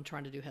time I'm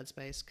trying to do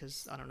Headspace,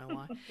 because I don't know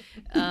why.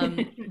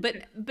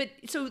 But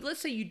so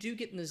let's say you do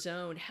get in the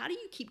zone. How do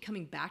you keep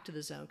coming back to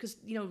the zone? Because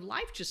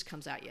life just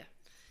comes at you,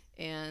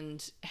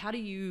 and how do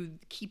you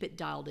keep it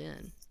dialed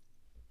in?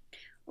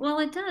 Well,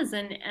 it does,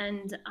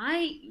 and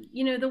I,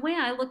 the way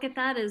I look at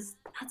that is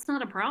that's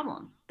not a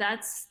problem.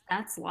 That's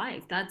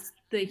life. That's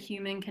the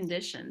human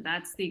condition.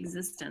 That's the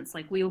existence.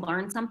 Like we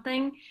learn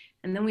something,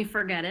 And then we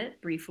forget it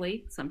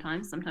briefly,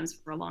 sometimes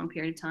for a long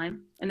period of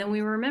time. And then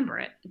we remember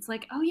it. It's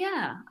like, oh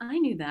yeah, I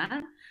knew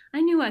that.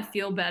 I knew I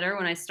feel better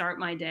when I start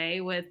my day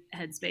with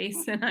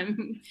Headspace and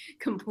I'm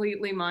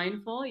completely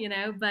mindful,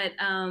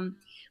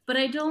 but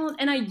I don't,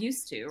 and I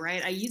used to,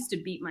 right? I used to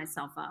beat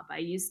myself up. I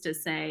used to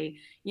say,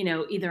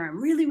 either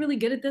I'm really, really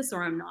good at this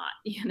or I'm not,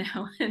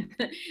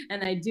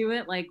 and I do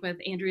it like with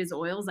Andrea's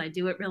oils. I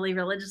do it really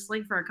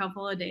religiously for a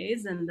couple of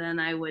days and then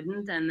I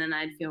wouldn't, and then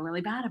I'd feel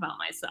really bad about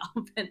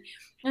myself.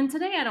 And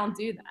today I don't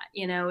do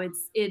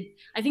that.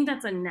 I think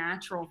that's a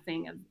natural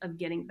thing of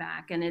getting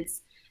back. And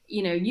it's,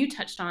 you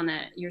touched on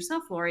it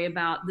yourself, Lori,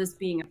 about this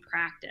being a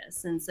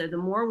practice. And so the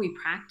more we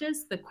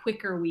practice, the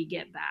quicker we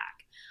get back.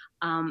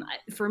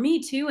 For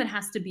me too, it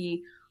has to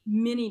be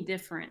many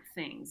different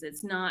things.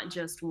 It's not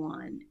just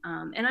one.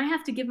 And I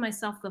have to give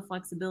myself the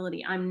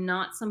flexibility. I'm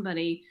not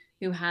somebody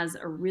who has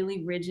a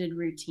really rigid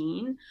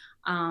routine.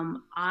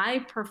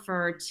 I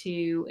prefer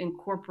to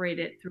incorporate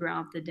it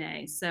throughout the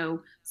day.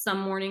 So some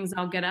mornings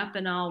I'll get up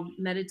and I'll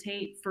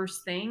meditate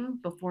first thing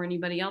before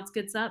anybody else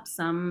gets up.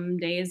 Some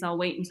days I'll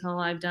wait until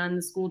I've done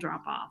the school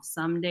drop off.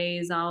 Some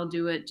days I'll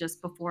do it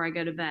just before I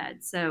go to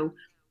bed. So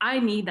I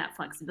need that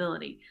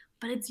flexibility,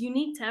 but it's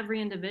unique to every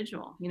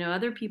individual.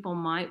 Other people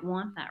might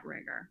want that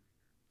rigor.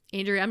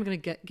 Andrea, I'm going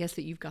to guess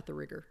that you've got the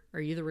rigor. Are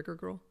you the rigor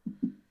girl?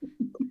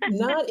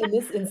 Not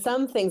in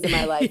some things in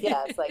my life.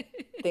 Yes. Like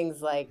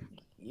things like,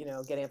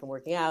 getting up and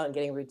working out and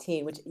getting a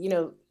routine, which,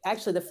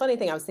 actually the funny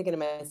thing, I was thinking to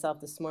myself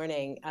this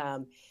morning,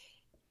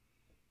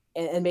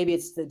 and maybe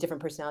it's the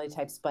different personality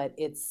types, but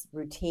it's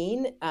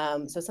routine.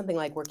 So something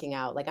like working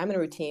out, like I'm in a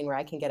routine where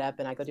I can get up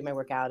and I go do my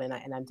workout and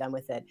I'm done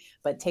with it.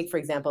 But take, for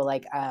example,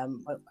 like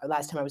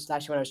last year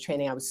when I was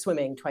training, I was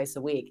swimming twice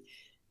a week.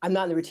 I'm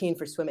not in the routine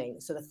for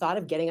swimming. So the thought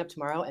of getting up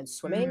tomorrow and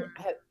swimming,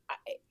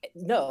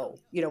 no,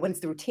 when it's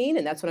the routine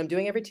and that's what I'm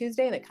doing every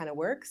Tuesday and it kind of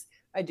works,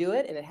 I do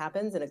it and it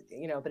happens. And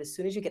but as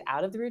soon as you get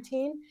out of the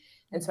routine.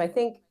 And so I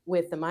think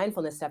with the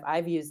mindfulness stuff,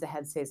 I've used the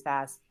Headspace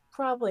Fast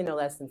probably no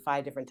less than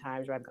 5 different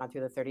times where I've gone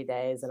through the 30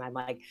 days and I'm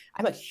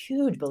a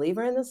huge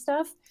believer in this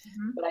stuff,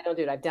 but I don't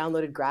do it. I've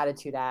downloaded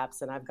gratitude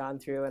apps and I've gone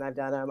through and I've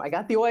done I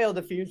got the oil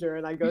diffuser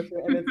and I go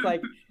through and it's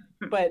like,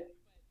 but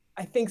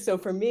I think so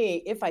for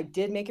me, if I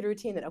did make it a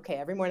routine that, okay,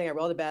 every morning I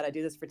roll to bed, I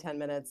do this for 10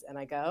 minutes and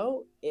I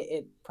go,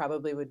 it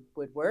probably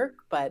would work.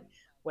 But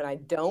when I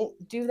don't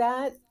do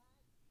that,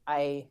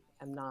 I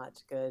am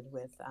not good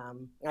with,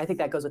 and I think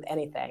that goes with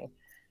anything.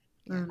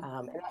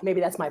 Maybe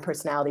that's my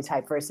personality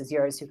type versus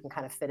yours, who can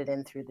kind of fit it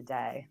in through the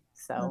day.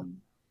 So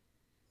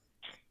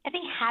I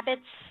think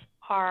habits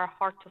are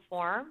hard to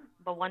form,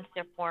 but once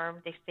they're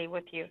formed, they stay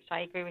with you. So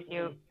I agree with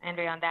you,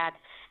 Andrea, on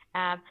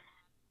that.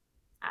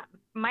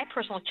 My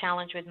personal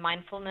challenge with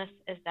mindfulness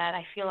is that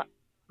I feel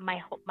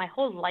my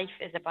whole life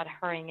is about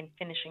hurrying and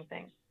finishing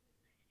things.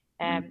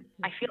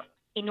 I feel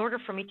in order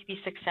for me to be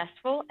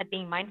successful at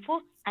being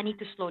mindful, I need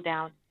to slow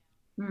down.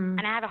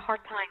 And I have a hard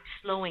time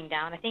slowing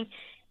down. I think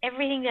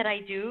everything that I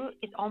do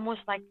is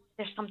almost like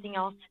there's something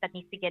else that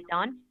needs to get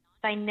done.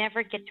 So I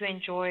never get to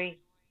enjoy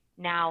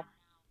now.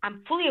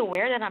 I'm fully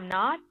aware that I'm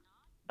not,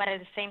 but at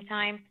the same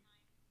time,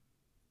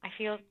 I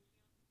feel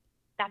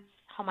that's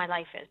how my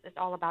life is. It's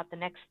all about the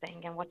next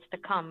thing and what's to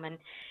come. And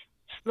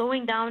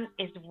slowing down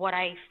is what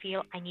I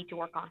feel I need to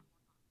work on.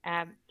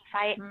 If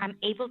I'm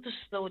able to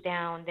slow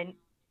down, then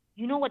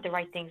you know what the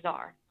right things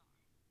are.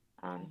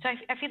 So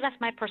I feel that's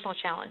my personal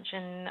challenge.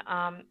 And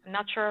I'm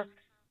not sure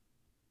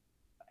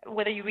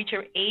whether you reach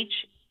your age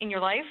in your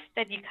life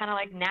that you kind of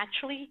like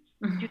naturally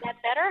do that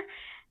better.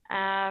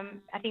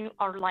 I think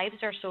our lives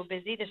are so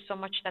busy. There's so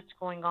much that's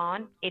going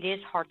on. It is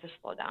hard to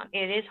slow down.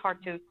 It is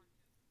hard to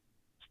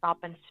stop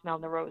and smell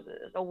the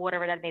roses or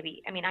whatever that may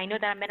be. I mean, I know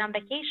that I'm on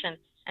vacation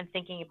and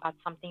thinking about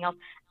something else,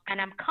 and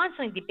I'm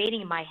constantly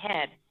debating in my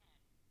head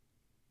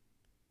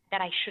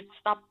that I should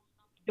stop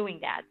doing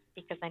that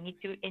because I need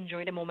to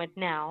enjoy the moment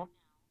now,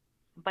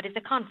 but it's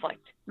a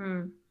conflict.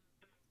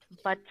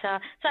 But so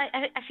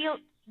I feel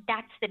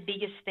that's the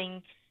biggest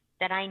thing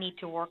that I need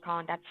to work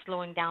on, that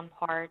slowing down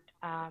part.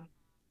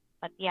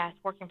 But yeah,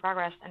 it's work in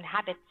progress, and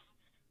habits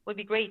would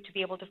be great to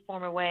be able to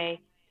form a way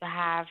to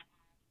have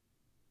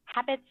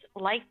habits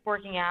like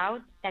working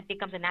out that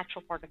becomes a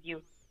natural part of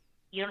you.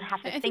 You don't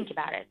have to think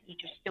about it. You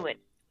just do it.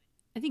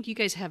 I think you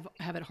guys have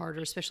it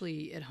harder,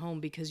 especially at home,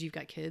 because you've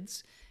got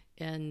kids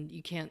and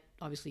you can't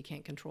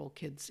control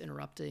kids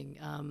interrupting.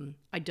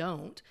 I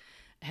don't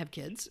have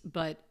kids,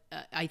 but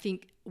I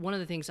think one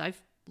of the things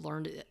I've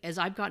learned as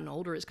I've gotten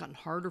older, it's gotten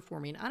harder for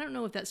me. And I don't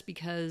know if that's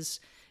because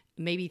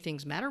maybe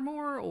things matter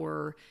more,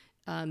 or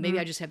maybe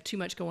I just have too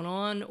much going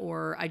on,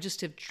 or I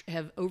just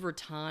have over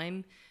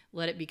time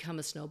let it become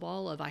a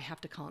snowball of I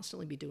have to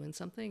constantly be doing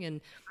something.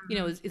 And,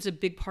 it's a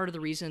big part of the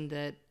reason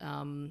that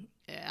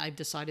I've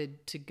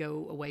decided to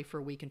go away for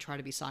a week and try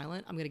to be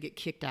silent. I'm going to get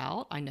kicked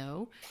out, I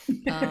know.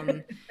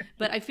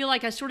 But I feel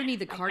like I sort of need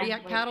the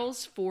cardiac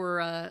paddles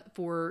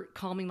for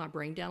calming my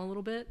brain down a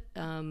little bit.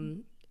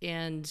 And,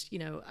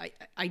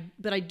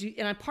 but I do,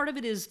 and part of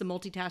it is the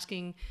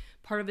multitasking.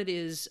 Part of it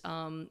is,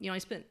 I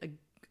spent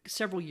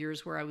several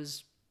years where I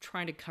was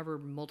trying to cover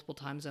multiple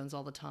time zones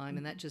all the time,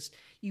 and that just,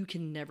 you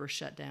can never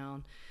shut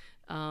down.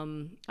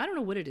 I don't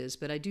know what it is,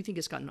 but I do think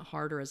it's gotten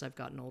harder as I've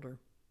gotten older.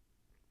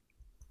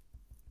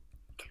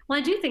 Well,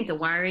 I do think the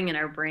wiring in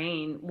our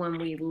brain, when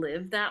we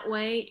live that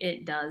way,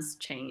 it does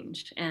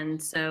change.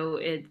 And so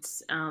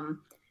it's,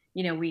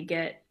 we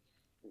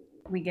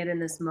get in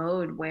this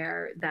mode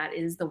where that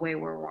is the way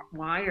we're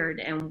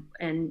wired,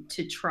 and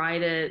to try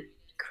to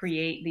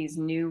create these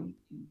new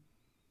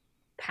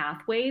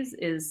pathways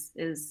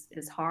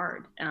is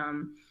hard.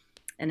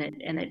 And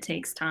it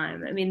takes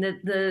time. I mean,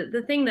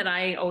 the thing that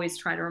I always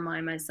try to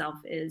remind myself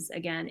is,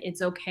 again,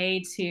 it's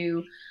okay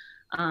to,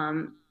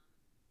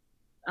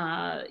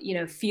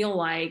 feel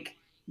like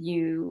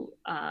you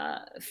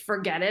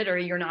forget it, or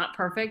you're not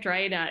perfect,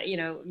 right?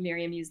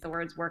 Miriam used the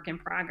words work in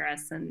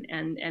progress, and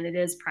it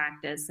is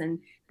practice. And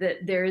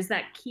that there is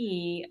that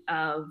key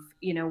of,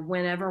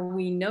 whenever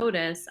we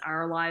notice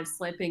our lives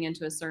slipping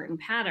into a certain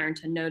pattern,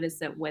 to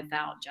notice it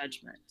without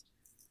judgment.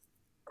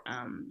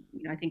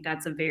 I think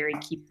that's a very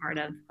key part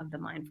of the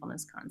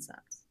mindfulness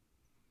concepts.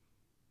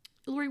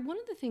 Lori, one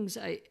of the things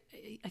I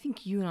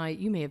think you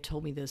may have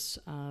told me this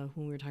when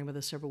we were talking about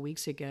this several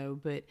weeks ago,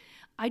 but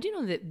I do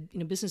know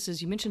that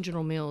businesses, you mentioned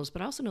General Mills,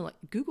 but I also know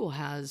Google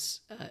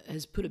has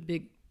put a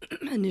big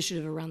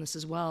initiative around this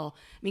as well.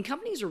 I mean,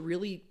 companies are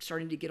really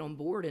starting to get on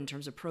board in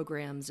terms of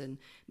programs and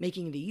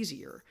making it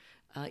easier.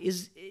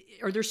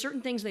 Are there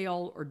certain things they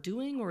all are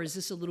doing, or is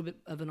this a little bit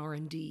of an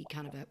R&D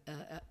kind of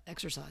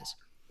exercise?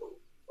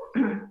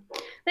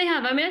 They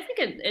have. I mean, I think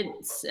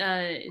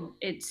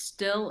it's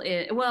still.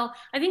 Well,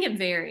 I think it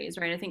varies,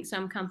 right? I think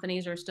some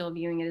companies are still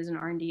viewing it as an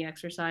R&D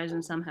exercise,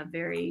 and some have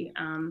very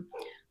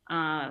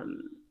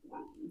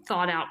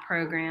thought out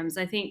programs.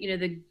 I think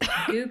the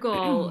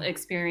Google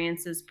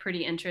experience is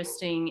pretty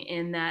interesting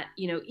in that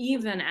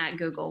even at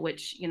Google,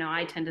 which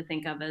I tend to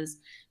think of as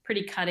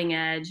pretty cutting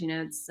edge.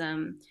 It's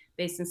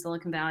based in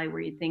Silicon Valley, where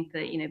you think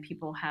that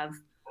people have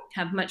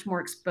much more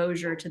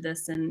exposure to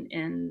this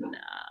in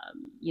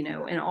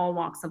all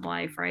walks of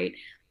life, right?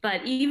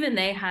 But even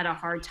they had a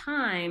hard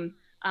time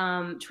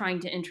trying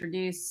to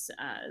introduce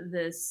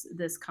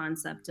this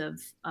concept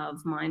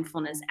of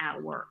mindfulness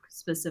at work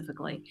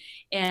specifically.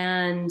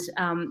 And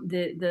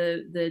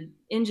the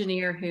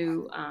engineer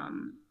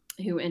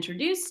who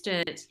introduced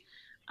it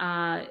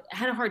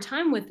had a hard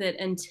time with it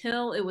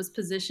until it was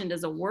positioned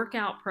as a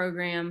workout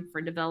program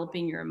for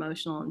developing your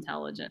emotional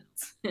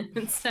intelligence.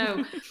 And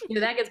so,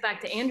 that gets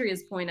back to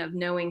Andrea's point of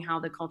knowing how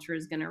the culture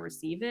is going to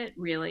receive it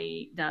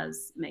really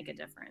does make a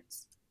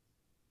difference.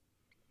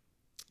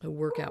 A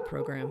workout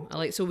program. I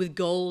like, so with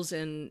goals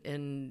and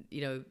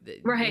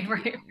right.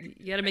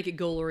 You got to make it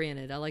goal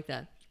oriented. I like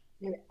that.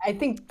 I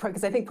think part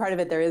of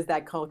it, there is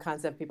that whole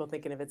concept, people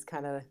thinking of it's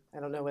kind of, I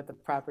don't know what the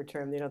proper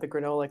term, the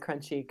granola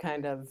crunchy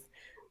kind of,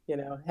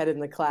 head in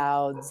the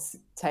clouds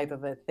type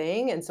of a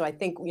thing. And so I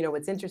think,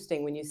 what's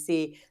interesting when you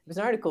see, there's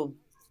an article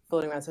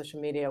floating around social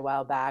media a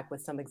while back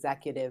with some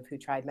executive who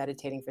tried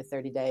meditating for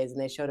 30 days, and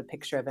they showed a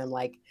picture of him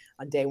like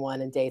on day 1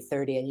 and day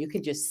 30. And you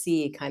could just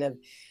see kind of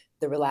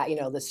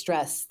the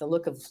stress, the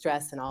look of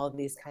stress, and all of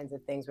these kinds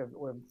of things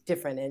were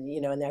different. And,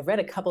 and I've read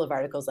a couple of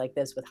articles like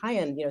this with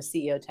high-end,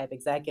 CEO type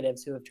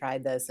executives who have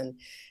tried this, and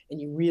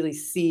you really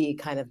see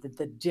kind of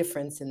the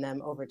difference in them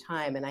over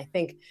time. And I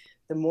think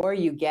the more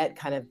you get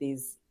kind of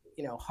these,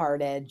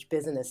 hard edge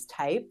business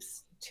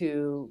types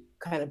to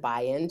kind of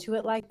buy into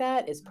it like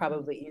that, is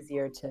probably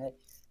easier to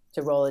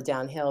roll it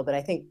downhill. But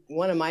I think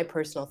one of my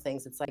personal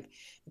things, it's like,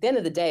 at the end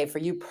of the day, for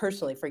you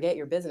personally, forget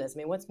your business. I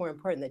mean, what's more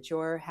important, that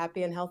you're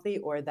happy and healthy,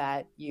 or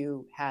that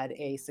you had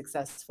a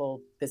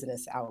successful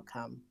business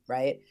outcome,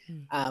 right?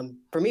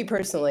 For me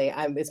personally,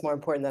 it's more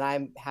important that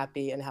I'm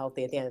happy and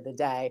healthy at the end of the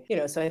day.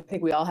 So I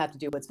think we all have to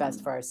do what's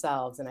best for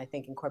ourselves. And I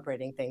think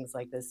incorporating things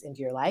like this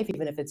into your life,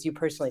 even if it's you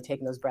personally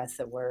taking those breaths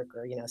at work,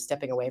 or,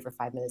 stepping away for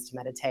 5 minutes to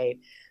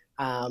meditate,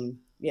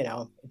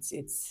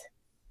 it's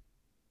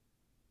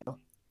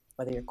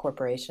whether your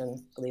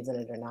corporation believes in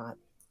it or not.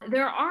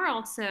 There are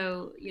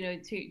also,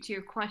 to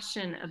your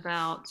question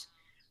about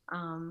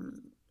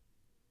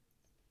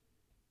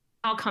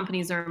how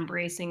companies are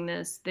embracing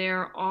this,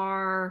 there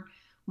are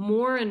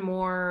more and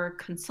more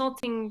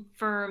consulting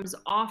firms,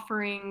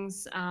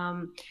 offerings.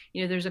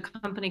 There's a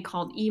company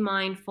called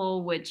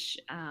eMindful, which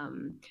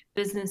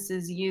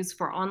businesses use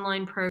for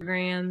online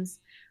programs.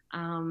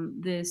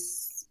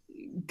 This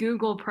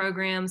Google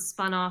program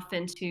spun off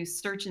into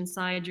Search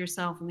Inside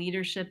Yourself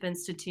Leadership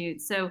Institute.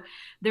 So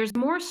there's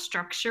more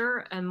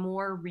structure and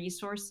more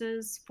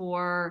resources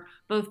for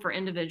both for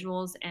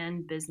individuals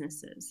and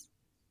businesses.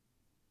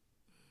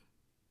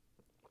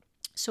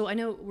 So I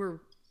know we're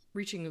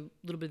reaching a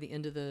little bit of the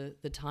end of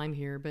the time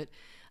here, but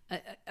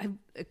I have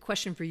a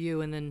question for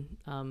you, and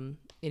then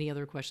any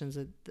other questions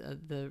that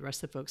the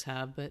rest of the folks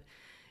have. But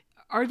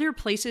are there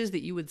places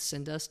that you would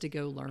send us to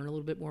go learn a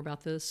little bit more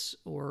about this,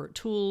 or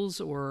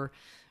tools, or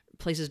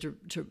places to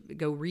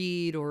go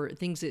read, or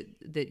things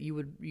that you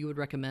would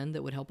recommend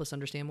that would help us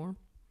understand more?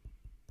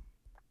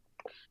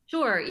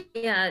 Sure.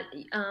 Yeah.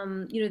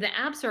 The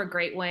apps are a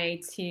great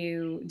way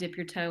to dip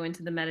your toe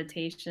into the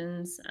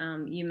meditations.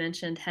 You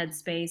mentioned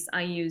Headspace.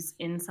 I use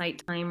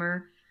Insight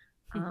Timer.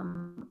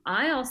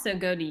 I also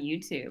go to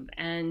YouTube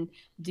and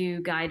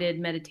do guided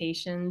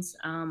meditations.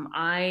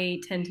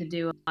 I tend to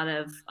do a lot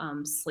of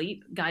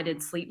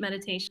guided sleep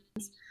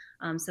meditations.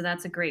 So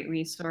that's a great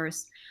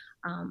resource.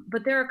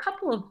 But there are a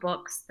couple of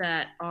books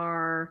that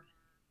are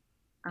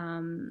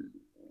um,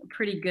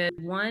 pretty good.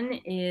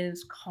 One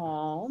is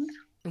called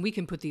And we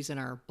can put these in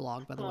our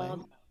blog, by the way.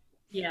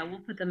 Yeah, we'll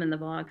put them in the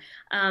blog.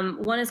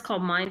 One is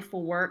called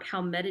Mindful Work: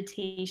 How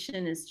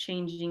Meditation is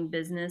Changing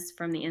Business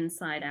from the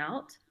Inside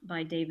Out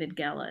by David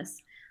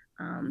Gellis.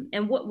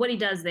 And what he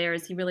does there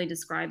is he really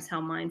describes how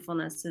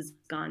mindfulness has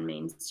gone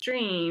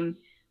mainstream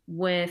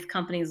with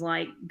companies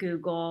like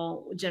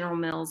Google, General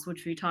Mills,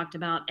 which we talked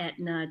about,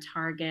 Aetna,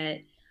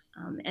 Target.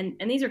 And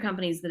these are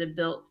companies that have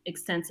built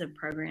extensive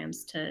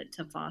programs to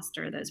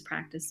foster those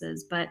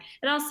practices. But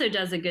it also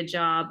does a good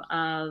job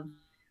of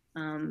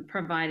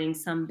providing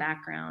some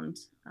background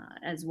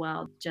as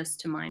well, just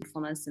to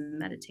mindfulness and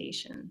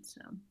meditation.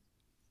 So,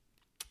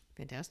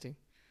 Fantastic.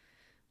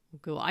 Well,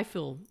 cool. I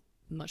feel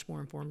much more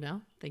informed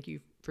now. Thank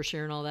you for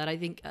sharing all that. I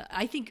think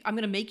I'm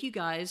going to make you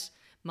guys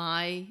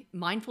my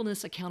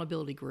mindfulness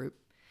accountability group,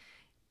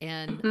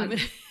 and I'm going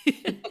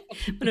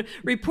to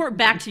report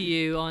back to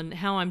you on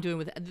how I'm doing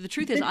with it. The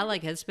truth is, I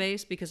like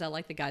Headspace because I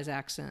like the guy's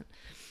accent.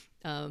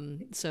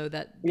 So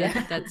that's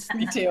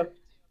Me too.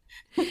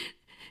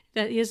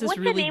 that is this What's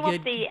really the name good.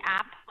 of the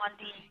app on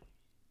the?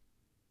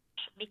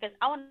 Because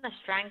I want to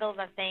strangle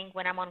that thing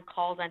when I'm on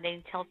calls and then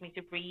it tells me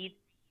to breathe.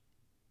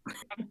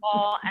 I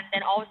call and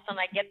then all of a sudden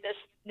I get this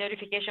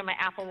notification on my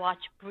Apple Watch: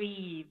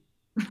 breathe.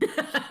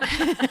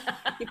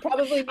 You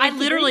probably need I to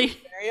literally, breathe,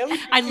 Miriam.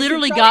 I You should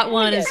literally try got doing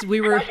one it. as we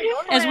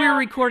were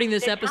recording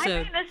this The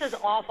episode. timeliness is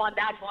off on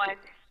that one.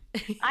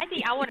 I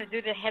think I want to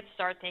do the Head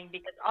Start thing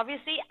because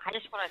obviously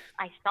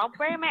I stopped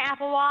wearing my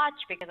Apple Watch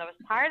because I was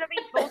tired of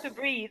being told to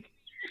breathe.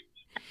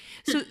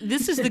 So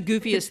this is the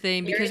goofiest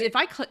thing because if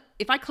I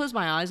close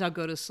my eyes, I'll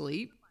go to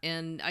sleep,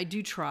 and I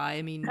do try.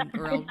 I mean,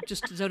 or I'll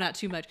just zone out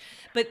too much.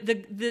 But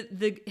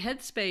the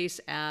Headspace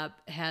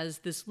app has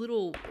this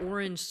little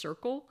orange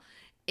circle,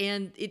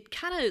 and it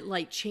kind of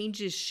like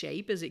changes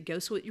shape as it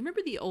goes. So you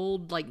remember the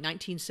old like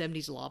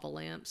 1970s lava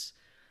lamps?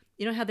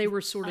 You know how they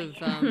were sort of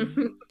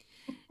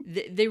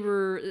they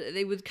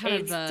would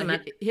kind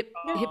of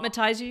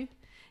hypnotize you.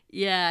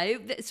 Yeah,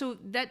 so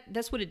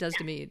that's what it does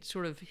to me. It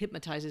sort of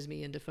hypnotizes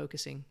me into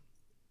focusing.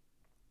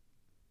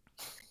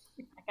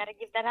 I gotta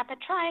give that up a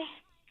try.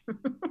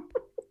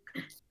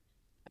 It's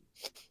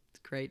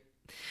great.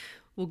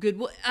 Well, good.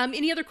 Well,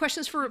 any other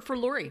questions for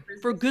Lori?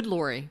 For good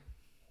Lori?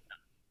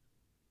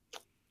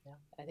 Yeah,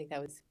 I think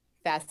that was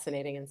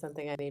fascinating and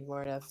something I need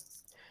more of.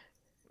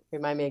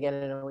 Remind me again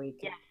in a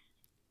week. Yeah.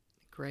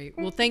 Great.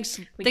 Well, thanks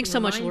we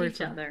so much, Lori.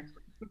 each other.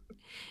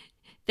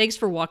 Thanks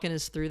for walking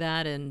us through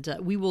that, and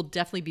we will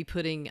definitely be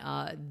putting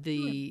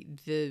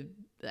the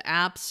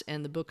apps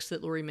and the books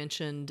that Lori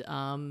mentioned,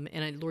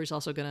 and Lori's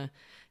also going to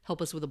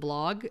help us with a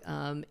blog,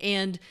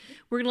 and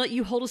we're going to let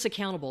you hold us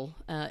accountable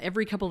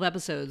every couple of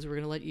episodes. We're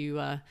going to let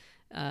you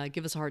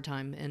give us a hard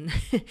time and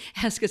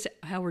ask us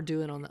how we're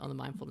doing on the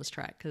mindfulness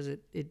track, because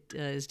it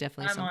is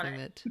definitely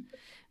something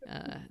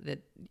that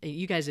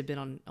you guys have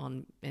been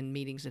on in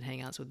meetings and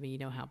hangouts with me. You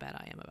know how bad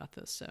I am about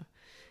this, so.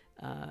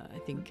 I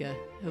think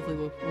hopefully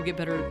we'll get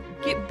better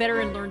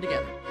and learn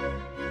together.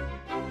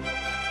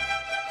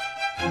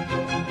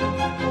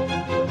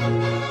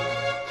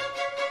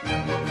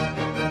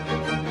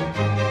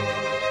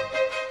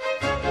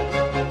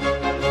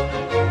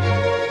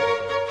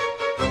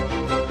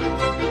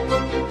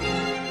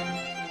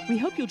 We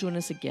hope you'll join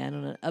us again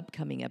on an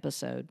upcoming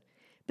episode.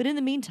 But in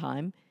the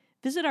meantime,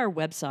 visit our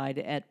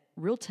website at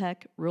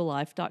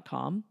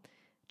realtechreallife.com.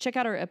 Check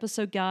out our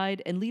episode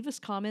guide and leave us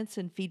comments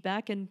and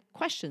feedback and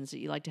questions that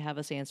you'd like to have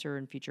us answer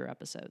in future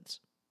episodes.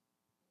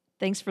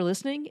 Thanks for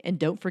listening, and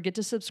don't forget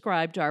to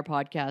subscribe to our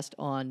podcast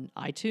on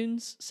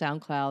iTunes,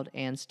 SoundCloud,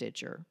 and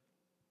Stitcher.